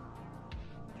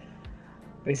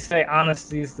 they say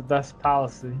honesty is the best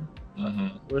policy.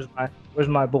 Where's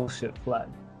my bullshit flag?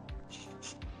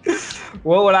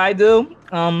 What would I do?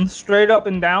 Straight up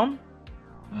and down,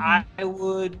 I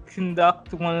would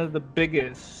conduct one of the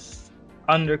biggest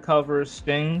undercover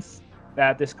stings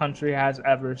that this country has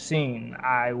ever seen.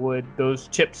 I would, those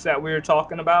chips that we were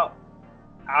talking about,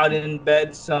 I'd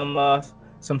embed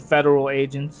some federal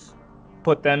agents,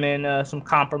 put them in some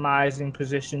compromising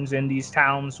positions in these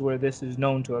towns where this is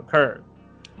known to occur.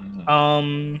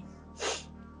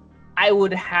 I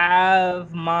would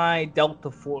have my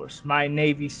Delta Force, my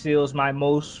Navy SEALs, my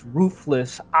most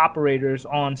ruthless operators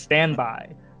on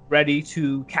standby, ready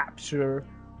to capture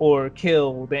or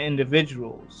kill the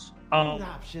individuals.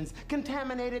 Options,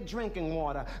 contaminated drinking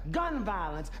water, gun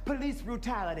violence, police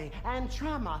brutality, and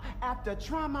trauma after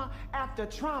trauma after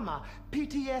trauma.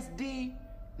 PTSD,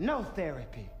 no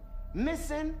therapy.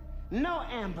 Missing, no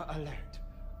Amber Alert.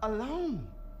 Alone.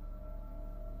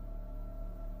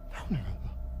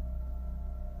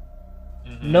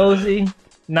 Nosy,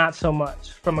 not so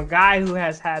much. From a guy who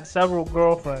has had several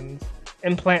girlfriends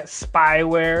implant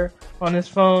spyware on his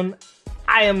phone,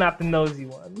 I am not the nosy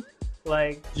one.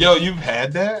 Like, yo, you've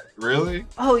had that? Really?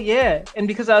 Oh yeah, and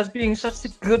because I was being such a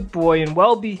good boy and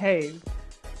well behaved,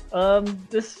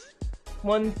 this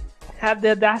one had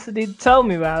the audacity to tell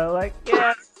me about it. Like,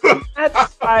 yeah, I had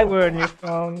spyware on your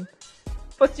phone,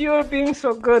 but you were being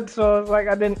so good, so I was like,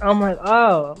 I'm like,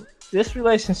 oh, this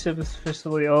relationship is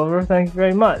officially over. Thank you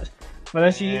very much. But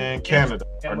then she in Canada.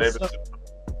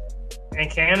 In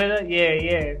Canada,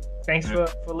 yeah. Thanks for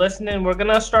listening. We're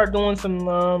gonna start doing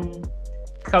some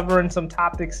covering some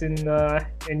topics in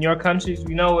your countries.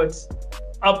 We know it's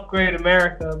upgrade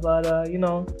America, but you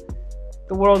know,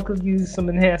 the world could use some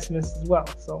enhancements as well.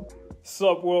 So,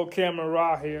 sup, World Camera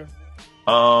Raw here.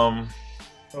 Or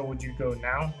would you go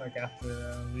now, like after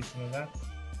recent events?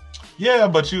 Yeah,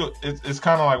 but it's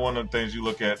kind of like one of the things you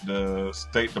look at the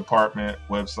State Department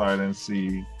website and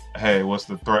see, hey, what's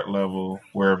the threat level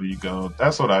wherever you go.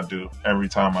 That's what I do every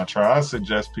time I try. I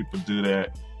suggest people do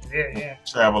that. Yeah.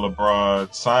 Travel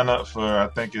abroad. Sign up for, I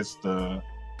think it's the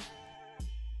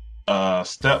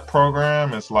STEP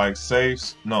program. It's like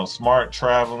Smart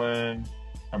Traveling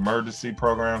Emergency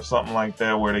Program, something like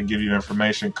that, where they give you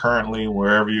information currently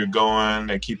wherever you're going.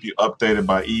 They keep you updated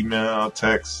by email,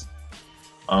 text.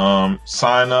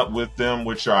 Sign up with them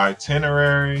with your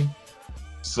itinerary.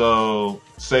 So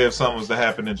say if something was to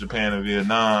happen in Japan and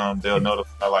Vietnam, they'll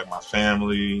notify like my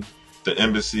family, the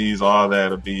embassies, all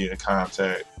that will be in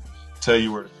contact. Tell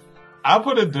you where. I'll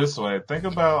put it this way. Think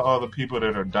about all the people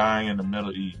that are dying in the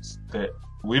Middle East. That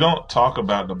we don't talk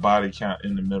about the body count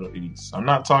in the Middle East. I'm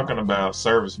not talking about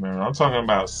servicemen. I'm talking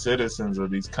about citizens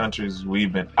of these countries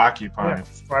we've been occupying.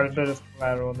 Yeah, quite a bit of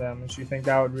collateral damage. You think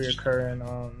that would reoccur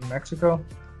in Mexico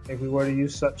if we were to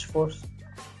use such force?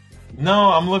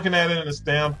 No, I'm looking at it in the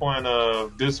standpoint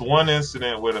of this one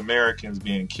incident with Americans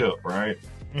being killed, right?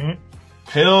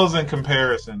 Pales in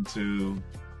comparison to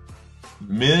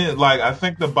million. Like, I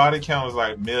think the body count was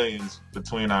like millions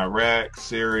between Iraq,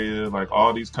 Syria, like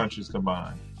all these countries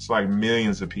combined. It's like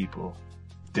millions of people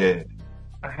dead.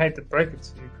 I hate to break it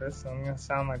to you, Chris. I'm gonna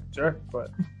sound like a jerk,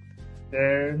 but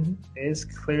there is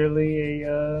clearly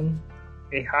a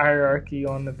hierarchy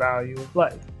on the value of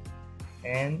life,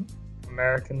 and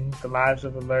the lives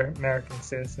of American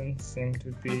citizens seem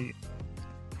to be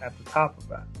at the top of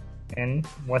that. And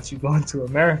once you go into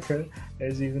America,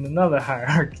 there's even another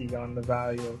hierarchy on the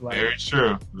value of life. Very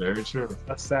true. Very true.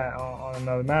 That's that on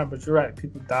another matter. But you're right.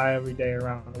 People die every day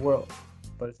around the world.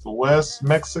 But it's West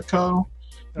Mexico,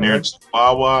 near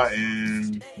Chihuahua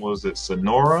and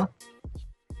Sonora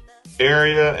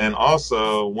area, and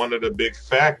also one of the big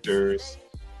factors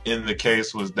in the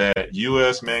case was that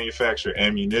U.S. manufactured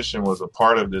ammunition was a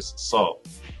part of this assault.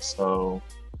 So,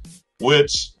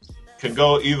 which can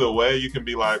go either way. You can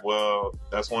be like, well,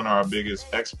 that's one of our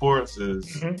biggest exports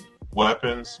is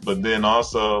weapons, but then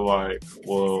also like,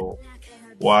 well,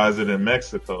 why is it in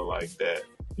Mexico like that?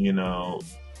 You know,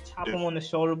 chop him on the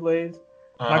shoulder blades.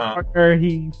 My partner,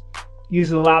 he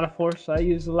used a lot of force. So I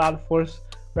used a lot of force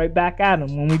right back at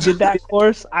him. When we did that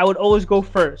course, I would always go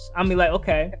first. I'd be like,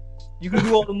 okay, you can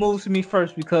do all the moves to me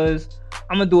first because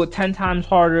I'm gonna do it 10 times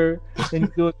harder than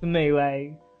you do it to me.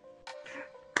 Like,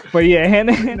 but yeah,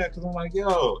 because I'm like,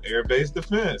 yo, air base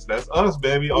defense, that's us,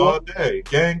 baby, all day,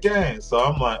 gang, gang. So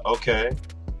I'm like, okay.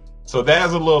 So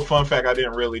that's a little fun fact I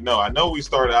didn't really know. I know we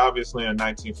started obviously in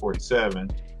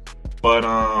 1947, but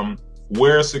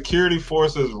where security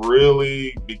forces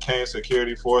really became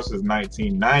security forces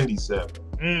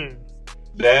 1997.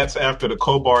 That's after the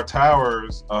Khobar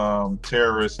Towers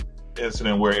terrorist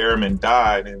incident where airmen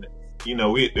died, and you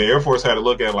know, the Air Force had to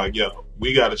look at like, yo,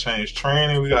 we got to change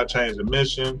training, we got to change the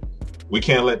mission, we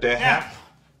can't let that happen.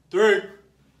 3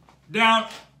 down.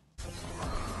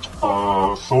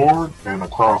 Sword and a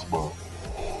crossbow.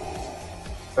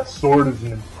 That sword is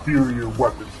an inferior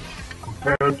weapon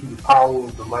compared to the power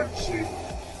of the lightsaber.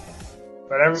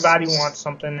 But everybody wants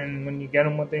something, and when you get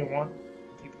them what they want,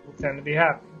 people tend to be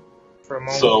happy for a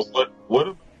moment. So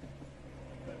what?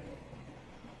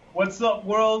 What's up,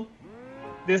 world?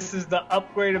 This is the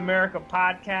Upgrade America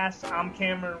podcast. I'm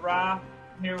Cameron Ra,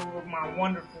 here with my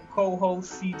wonderful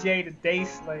co-host CJ the Day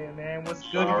Slayer, man. What's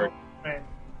good, man?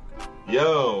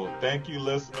 Yo, thank you,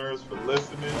 listeners, for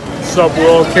listening. What's up,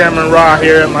 world? Cameron Ra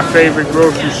here at my favorite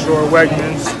grocery store,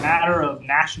 Wegmans. Matter of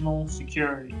national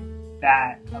security,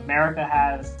 that America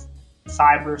has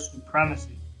cyber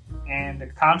supremacy, and the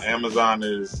concept. Amazon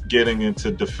is getting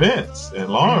into defense and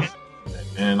law enforcement,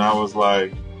 and I was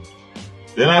like,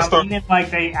 then I started like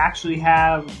they actually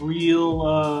have real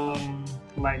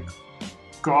like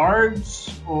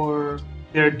guards, or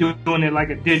they're doing it like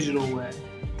a digital way.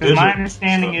 Because my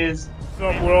understanding is,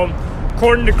 what's up, world?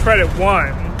 According to Credit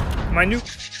One, my new.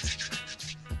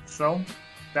 So,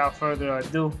 without further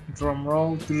ado, drum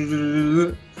roll.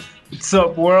 What's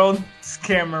up, world? It's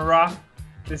Cameron Rock.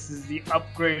 This is the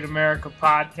Upgrade America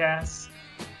podcast.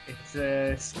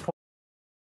 It's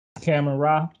Cameron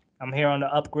Rock. I'm here on the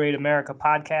Upgrade America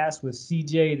podcast with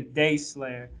CJ the Day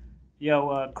Slayer.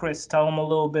 Yo, Chris, tell them a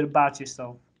little bit about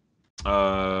yourself.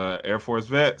 Air Force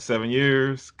vet, 7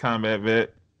 years, combat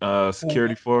vet.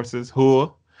 Security forces,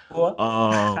 HUA.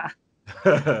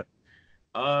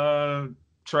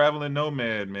 Traveling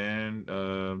nomad,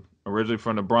 man. Originally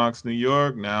from the Bronx, New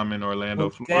York. Now I'm in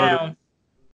Orlando, Florida.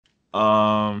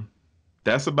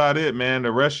 That's about it, man.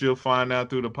 The rest you'll find out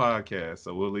through the podcast,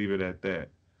 so we'll leave it at that.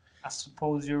 I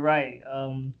suppose you're right.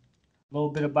 A little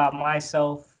bit about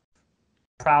myself.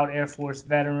 Proud Air Force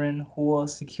veteran, HUA,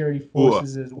 security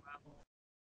forces as well.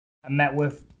 I met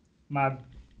with my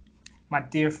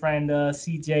dear friend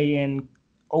CJ in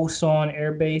Osan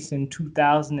Air Base in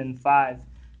 2005.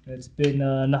 It's been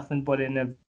nothing but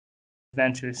an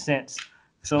adventure since.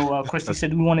 So, Christy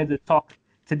said we wanted to talk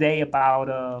today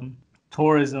about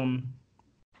tourism.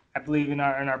 I believe in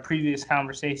our previous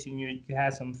conversation, you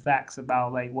had some facts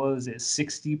about, like, what was it,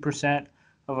 60%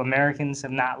 of Americans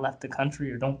have not left the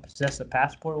country or don't possess a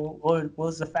passport. What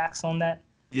was the facts on that?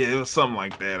 Yeah, it was something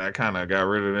like that. I kind of got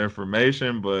rid of the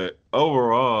information, but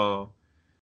overall,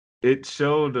 it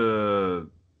showed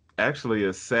actually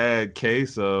a sad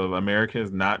case of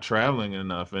Americans not traveling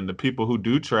enough. And the people who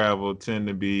do travel tend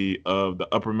to be of the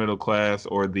upper middle class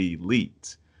or the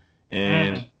elite.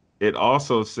 And it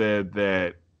also said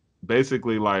that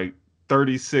basically like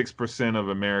 36% of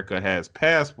America has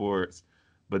passports.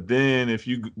 But then if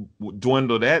you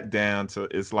dwindle that down to,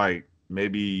 it's like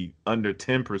maybe under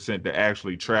 10% that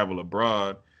actually travel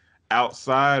abroad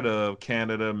outside of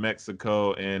Canada,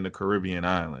 Mexico, and the Caribbean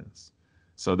islands.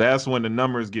 So that's when the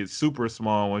numbers get super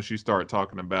small once you start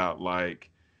talking about like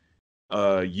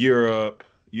Europe.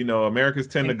 You know, Americans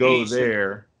tend to go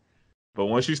there. But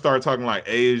once you start talking like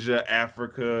Asia,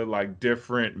 Africa, like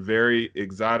different, very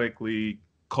exotically,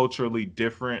 culturally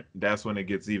different, that's when it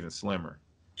gets even slimmer.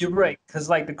 You're right, because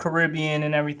like the Caribbean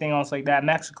and everything else like that,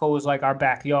 Mexico is like our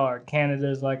backyard.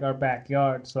 Canada is like our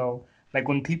backyard. So like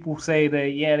when people say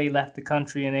that, yeah, they left the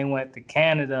country and they went to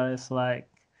Canada, it's like,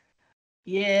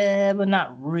 yeah, but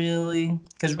not really.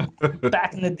 Because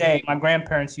back in the day, my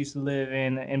grandparents used to live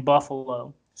in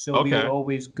Buffalo. So we would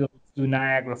always go to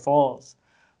Niagara Falls.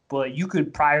 But you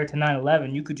could, prior to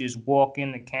 9/11, you could just walk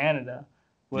into Canada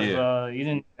with, you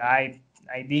didn't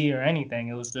ID or anything.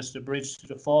 It was just a bridge to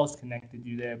the falls connected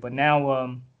you there. But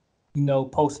now, you know,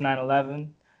 post 9/11,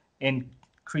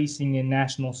 increasing in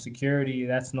national security,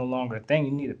 that's no longer a thing.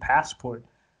 You need a passport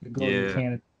to go to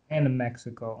Canada and to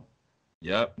Mexico.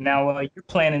 Yep. Now you're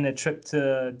planning a trip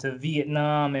to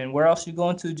Vietnam, and where else you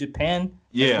going to? Japan?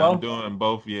 Yeah, well? I'm doing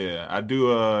both. Yeah, I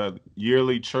do a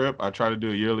yearly trip. I try to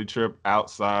do a yearly trip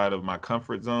outside of my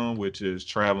comfort zone, which is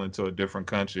traveling to a different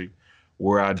country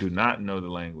where I do not know the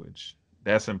language.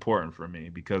 That's important for me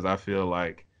because I feel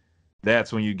like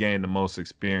that's when you gain the most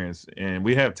experience. And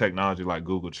we have technology like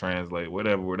Google Translate,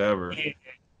 whatever,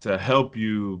 to help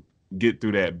you get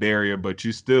through that barrier. But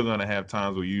you're still gonna have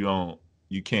times where you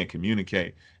can't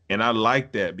communicate. And I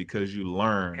like that because you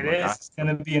learn. It's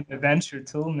going to be an adventure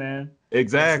too, man.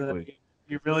 Exactly.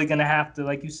 You're really going to have to,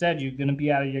 like you said, you're going to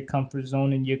be out of your comfort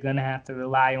zone, and you're going to have to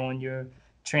rely on your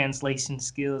translation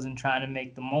skills and trying to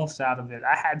make the most out of it.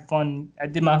 I had fun. I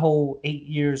did my whole 8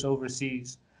 years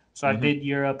overseas. So I did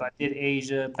Europe, I did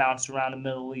Asia, bounced around the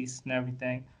Middle East and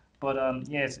everything. But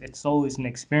it's always an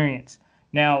experience.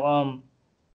 Now,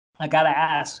 I got to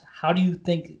ask, how do you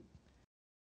think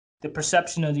the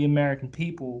perception of the American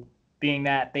people, being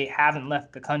that they haven't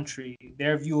left the country,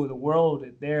 their view of the world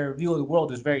is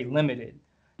very limited.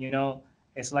 You know,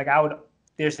 it's like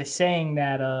there's a saying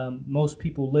that most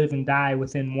people live and die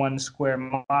within 1 square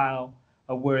mile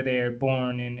of where they're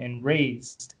born and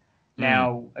raised.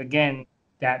 Now, again,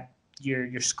 that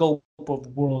your scope of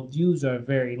world views are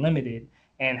very limited.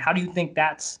 And how do you think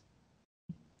that's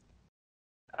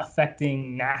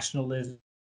affecting nationalism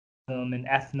and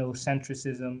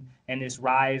ethnocentrism and this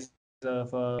rise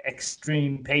of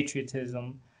extreme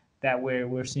patriotism that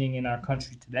we're seeing in our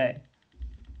country today?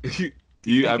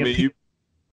 You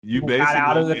basically got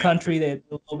out of the country, they're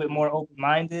a little bit more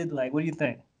open-minded. Like, what do you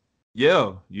think?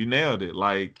 Yeah, you nailed it.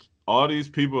 Like all these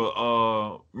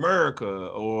people, America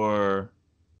or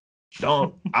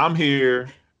I'm here,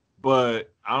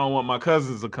 but I don't want my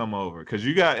cousins to come over, because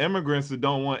you got immigrants that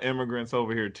don't want immigrants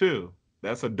over here too.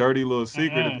 That's a dirty little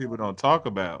secret that people don't talk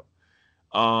about.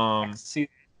 Yeah,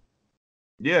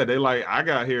 they like, I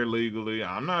got here legally.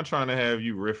 I'm not trying to have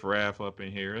you riffraff up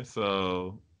in here.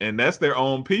 So, and that's their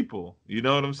own people. You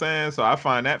know what I'm saying? So I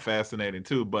find that fascinating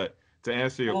too. But to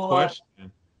answer your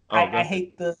question, I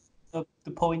hate the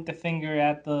point the finger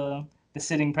at the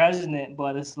sitting president,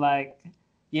 but it's like,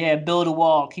 yeah, build a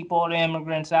wall, keep all the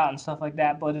immigrants out and stuff like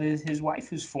that. But his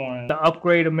wife is foreign. The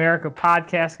Upgrade America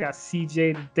podcast got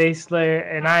CJ the Dayslayer,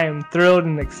 and I am thrilled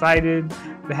and excited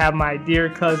to have my dear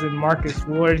cousin Marcus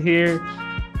Ward here.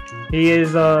 He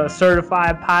is a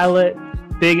certified pilot,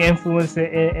 big influence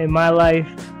in my life.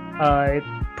 It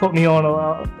put me on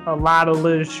a lot of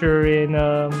literature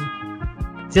and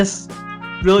just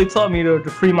really taught me to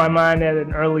free my mind at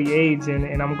an early age,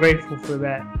 and I'm grateful for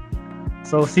that.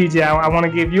 So CJ, I want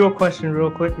to give you a question real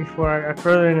quick before I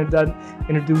further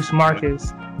introduce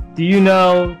Marcus. Do you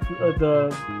know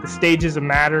the stages of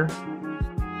matter?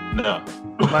 No.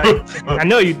 Like, I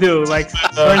know you do. Like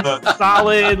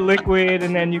solid, liquid,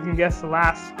 and then you can guess the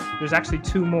last. There's actually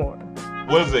 2 more.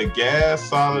 What is it? Gas,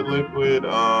 solid, liquid.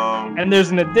 And there's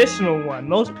an additional one.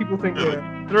 Most people think there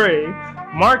are 3.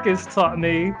 Marcus taught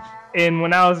me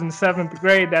when I was in 7th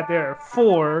grade that there are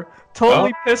 4.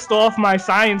 Totally pissed off my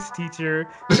science teacher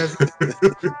because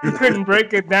he couldn't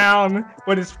break it down.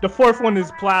 But the 4th one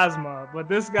is plasma. But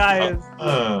this guy is.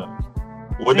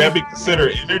 Would that be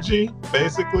considered energy,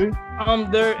 basically?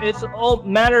 It's all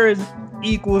matter is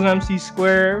equals MC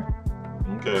squared.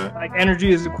 Okay. Like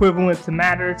energy is equivalent to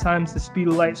matter times the speed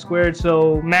of light squared.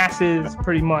 So mass is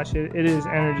pretty much it is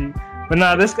energy. But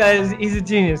no, this guy he's a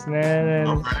genius, man.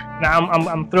 And now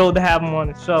I'm thrilled to have him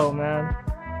on the show, man.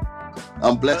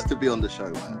 I'm blessed to be on the show,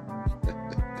 man.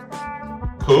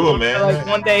 Cool, man. Like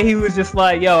one day he was just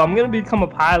like, "Yo, I'm gonna become a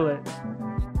pilot."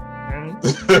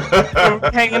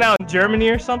 Hanging out in Germany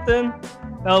or something.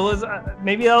 That was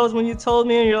maybe that was when you told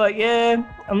me, and you're like, "Yeah,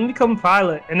 I'm gonna become a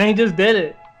pilot," and then he just did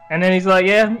it. And then he's like,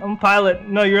 "Yeah, I'm a pilot."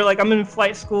 No, you're like, "I'm in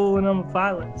flight school and I'm a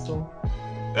pilot." So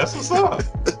that's what's up.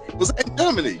 Was that in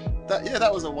Germany?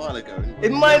 That was a while ago.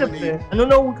 It might have been. I don't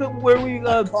know where we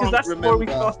because that's where we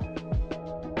crossed.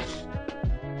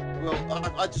 Well,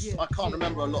 I can't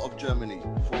remember a lot of Germany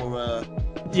for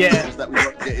reasons that we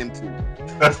won't get into.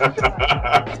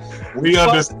 We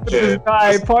understand.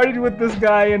 I partied with this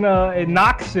guy in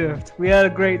Nachtshift. We had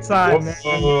a great time, man.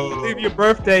 I believe your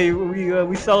birthday.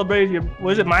 We celebrated your.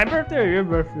 Was it my birthday or your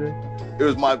birthday? It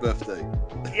was my birthday.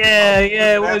 Yeah,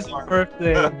 it was your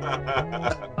birthday.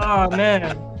 Oh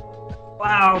man,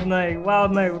 wild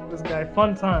night with this guy.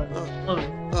 Fun time.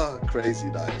 Crazy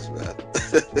nights, man.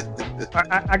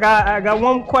 I got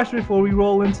one question before we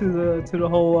roll into the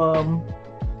whole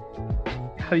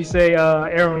how do you say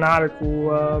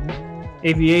aeronautical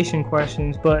aviation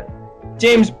questions, but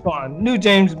James Bond, new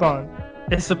James Bond,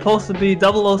 is supposed to be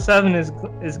 007 is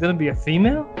going to be a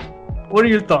female? What are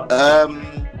your thoughts?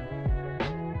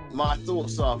 My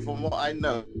thoughts are, from what I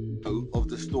know of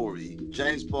the story,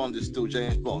 James Bond is still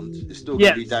James Bond. It's still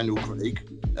going to be Daniel Craig.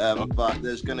 But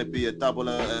there's going to be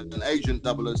an Agent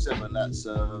 007 that's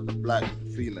a black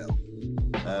female.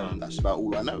 That's about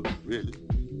all I know, really.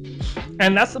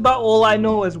 And that's about all I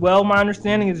know as well. My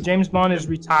understanding is James Bond is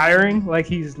retiring, like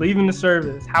he's leaving the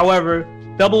service. However,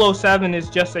 007 is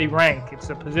just a rank. It's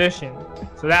a position.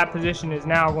 So that position is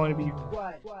now going to be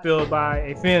filled by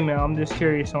a female. I'm just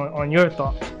curious on your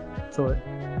thoughts to it.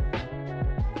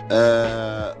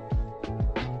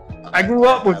 I grew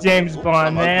up with James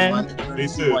Bond, man. Me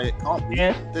too. Why it can't be.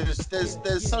 Yeah.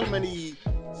 There's so many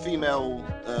female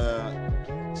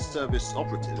service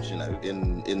operatives, you know,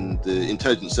 in the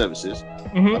intelligence services.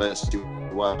 I don't see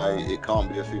why it can't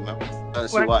be a female. I don't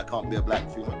see why it can't be a black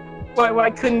female.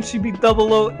 Why couldn't she be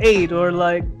 008 or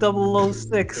like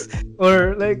 006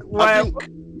 or like why?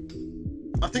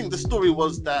 I think the story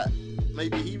was that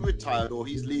maybe he retired or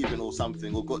he's leaving or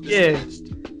something or got dismissed,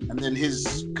 and then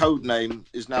his code name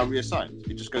is now reassigned.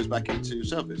 He just goes back into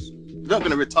service. They're not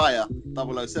going to retire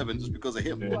 007 just because of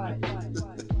him.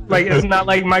 Like it's not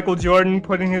like Michael Jordan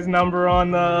putting his number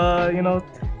on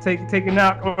taking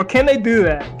out. Or can they do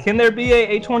that? Can there be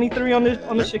a 23 on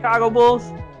the Chicago Bulls?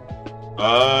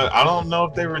 I don't know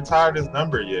if they retired his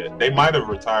number yet. They might have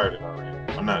retired it already.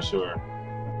 I'm not sure.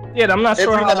 Yeah, I'm not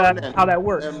sure how that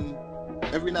works.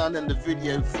 Every now and then the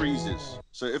video freezes.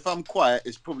 So if I'm quiet,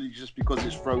 it's probably just because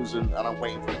it's frozen and I'm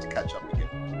waiting for it to catch up again.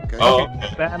 Okay.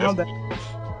 I know that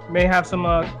may have some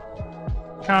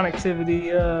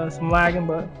connectivity, some lagging,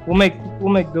 but we'll make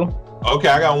do. Okay,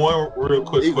 I got one real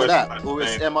quick Either question. That, or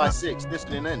it's MI6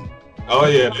 listening in. Oh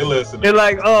yeah, they listen. They're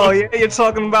like, oh yeah, you're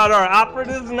talking about our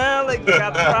operatives now? Like you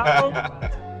got the problem?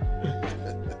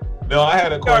 No, I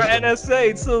had a question. Our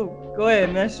NSA too. Go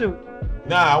ahead, man, shoot.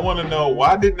 Nah, I want to know,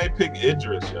 why didn't they pick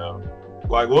Idris, yo?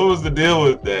 Like, what was the deal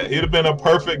with that? He'd have been a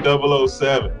perfect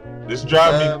 007. This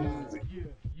drive me.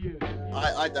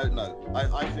 I don't know.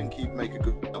 I think he'd make a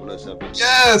good 007.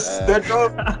 Yes, that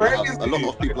goes crazy. A lot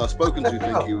of people I've spoken to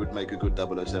think he would make a good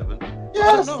 007.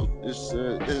 Yes. I don't know.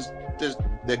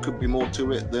 There could be more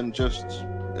to it than just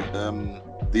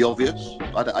the obvious.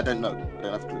 I don't know. I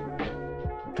don't have a clue.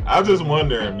 I'm just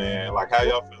wondering, man, like how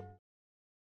y'all feel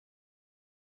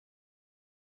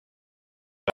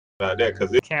about that?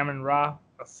 Because Cameron Ra,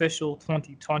 official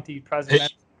 2020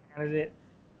 presidential candidate,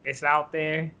 it's out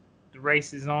there. The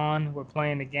race is on. We're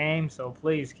playing the game, so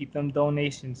please keep them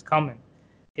donations coming.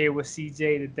 Here with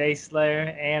CJ the Day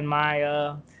Slayer and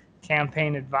my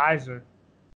campaign advisor.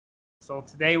 So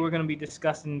today we're going to be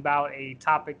discussing about a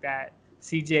topic that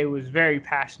CJ was very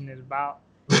passionate about,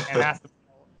 and that's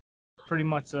pretty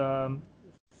much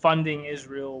funding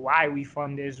Israel, why we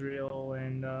fund Israel,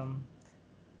 and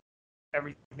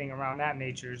everything around that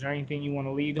nature. Is there anything you want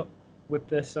to lead with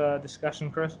this discussion,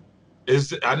 Chris?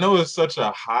 I know it's such a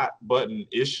hot button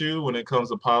issue when it comes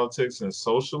to politics and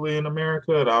socially in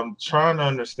America, and I'm trying to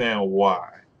understand why.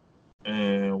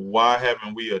 And why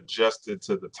haven't we adjusted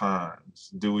to the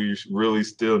times? Do we really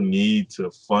still need to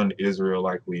fund Israel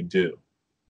like we do?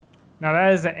 Now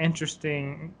that is an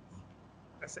interesting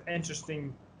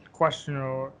question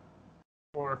or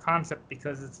concept,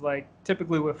 because it's like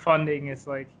typically with funding, it's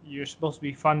like you're supposed to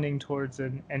be funding towards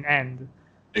an end.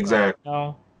 Exactly. You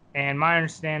know? And my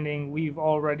understanding, we've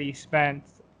already spent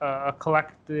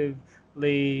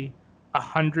collectively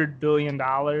 $100 billion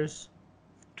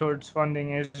towards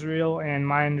funding Israel, and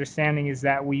my understanding is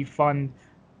that we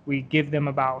give them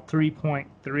about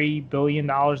 $3.3 billion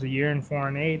a year in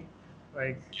foreign aid.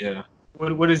 Like, yeah.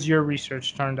 What has your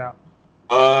research turned out?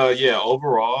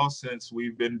 Overall, since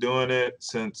we've been doing it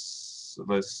since,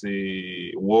 World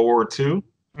War II,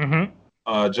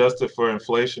 adjusted for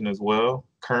inflation as well,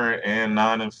 current and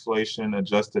non-inflation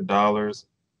adjusted dollars,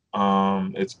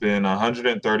 it's been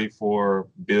 134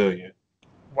 billion.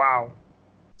 Wow.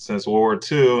 Since World War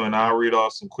II, and I'll read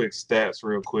off some quick stats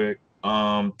real quick.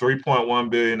 3.1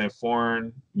 billion in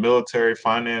foreign military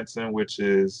financing, which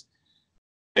is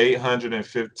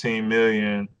 815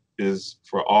 million is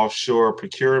for offshore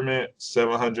procurement,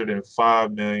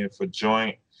 705 million for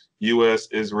joint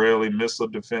U.S.-Israeli missile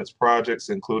defense projects,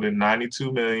 including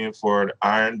 92 million for the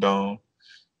Iron Dome,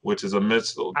 which is a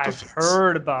missile defense. I've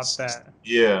heard about that.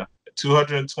 Yeah,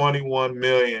 221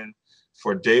 million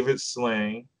for David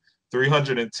Sling,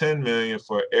 310 million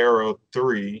for Arrow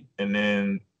 3, and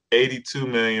then 82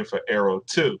 million for Arrow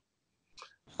 2.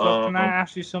 So can I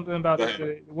ask you something about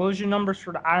what was your numbers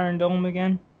for the Iron Dome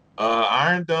again?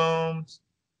 Iron Dome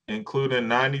including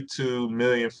 92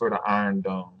 million for the Iron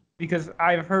Dome. Because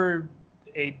I've heard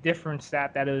a different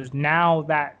stat that is now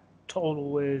that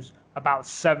total is about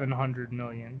 700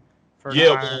 million for the Yeah,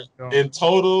 Iron Dome. in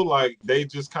total, like they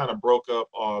just kind of broke up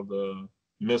all the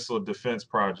missile defense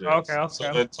projects. Okay.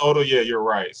 So in total, yeah, you're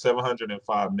right,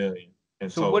 705 million in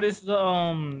So total.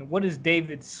 what is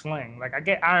David's sling? Like I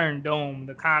get Iron Dome,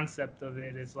 the concept of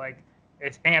it is like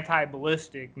it's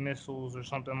anti-ballistic missiles or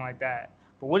something like that.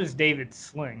 But what is David's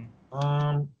sling?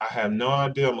 I have no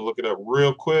idea. I'm gonna look it up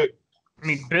real quick. I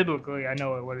mean, biblically, I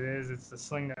know what it is. It's the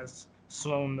sling that's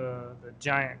slain the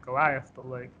giant Goliath, but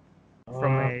like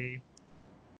from a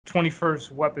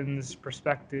 21st weapons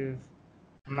perspective,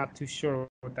 I'm not too sure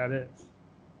what that is.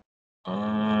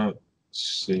 Let's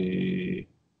see.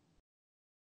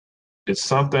 It's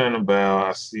something about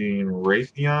I seen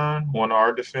Raytheon, one of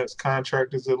our defense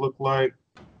contractors. It looked like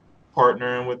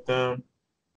partnering with them.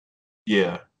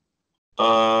 Yeah.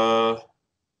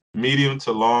 Medium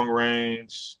to long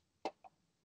range.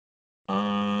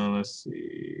 Let's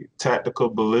see. Tactical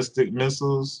ballistic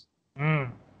missiles,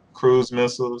 cruise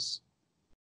missiles.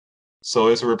 So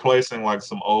it's replacing like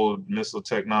some old missile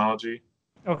technology.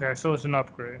 Okay, so it's an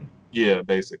upgrade. Yeah,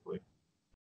 basically.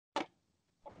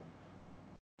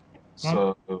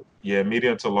 So yeah,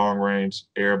 medium to long range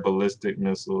air ballistic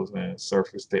missiles and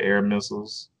surface to air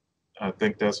missiles. I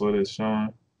think that's what it's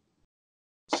showing.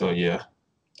 So yeah.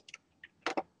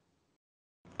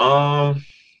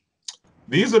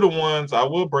 These are the ones I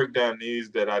will break down these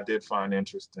that I did find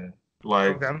interesting.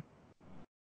 Like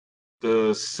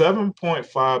the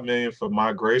 7.5 million for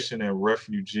migration and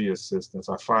refugee assistance.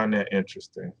 I find that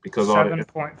interesting because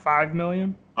 7.5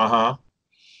 million? Uh-huh.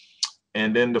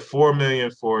 And then the 4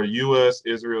 million for U.S.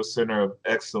 Israel Center of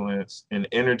Excellence in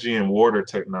Energy and Water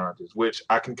Technologies, which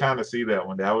I can kind of see that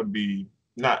one. That would be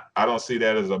I don't see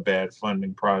that as a bad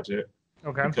funding project.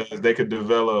 Okay. Because they could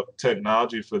develop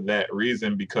technology for that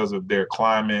reason because of their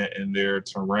climate and their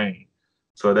terrain.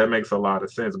 So that makes a lot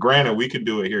of sense. Granted, we could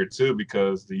do it here too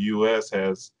because the U.S.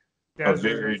 has a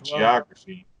varied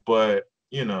geography. But,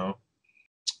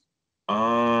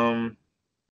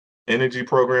 energy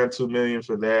program, 2 million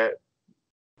for that.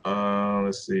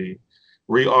 Let's see.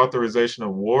 Reauthorization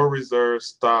of war reserve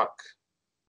stock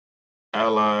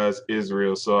allies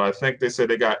Israel. So I think they said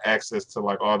they got access to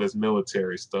like all this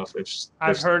military stuff.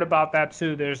 I've heard about that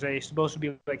too. There's supposed to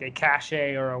be like a cache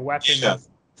or a weapon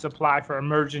supply for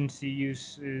emergency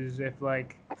uses if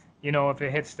like, if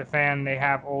it hits the fan, they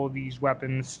have all these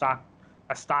weapons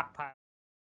stockpile.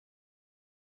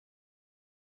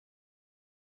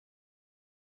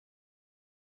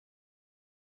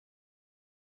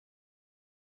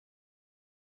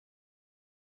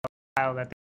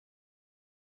 That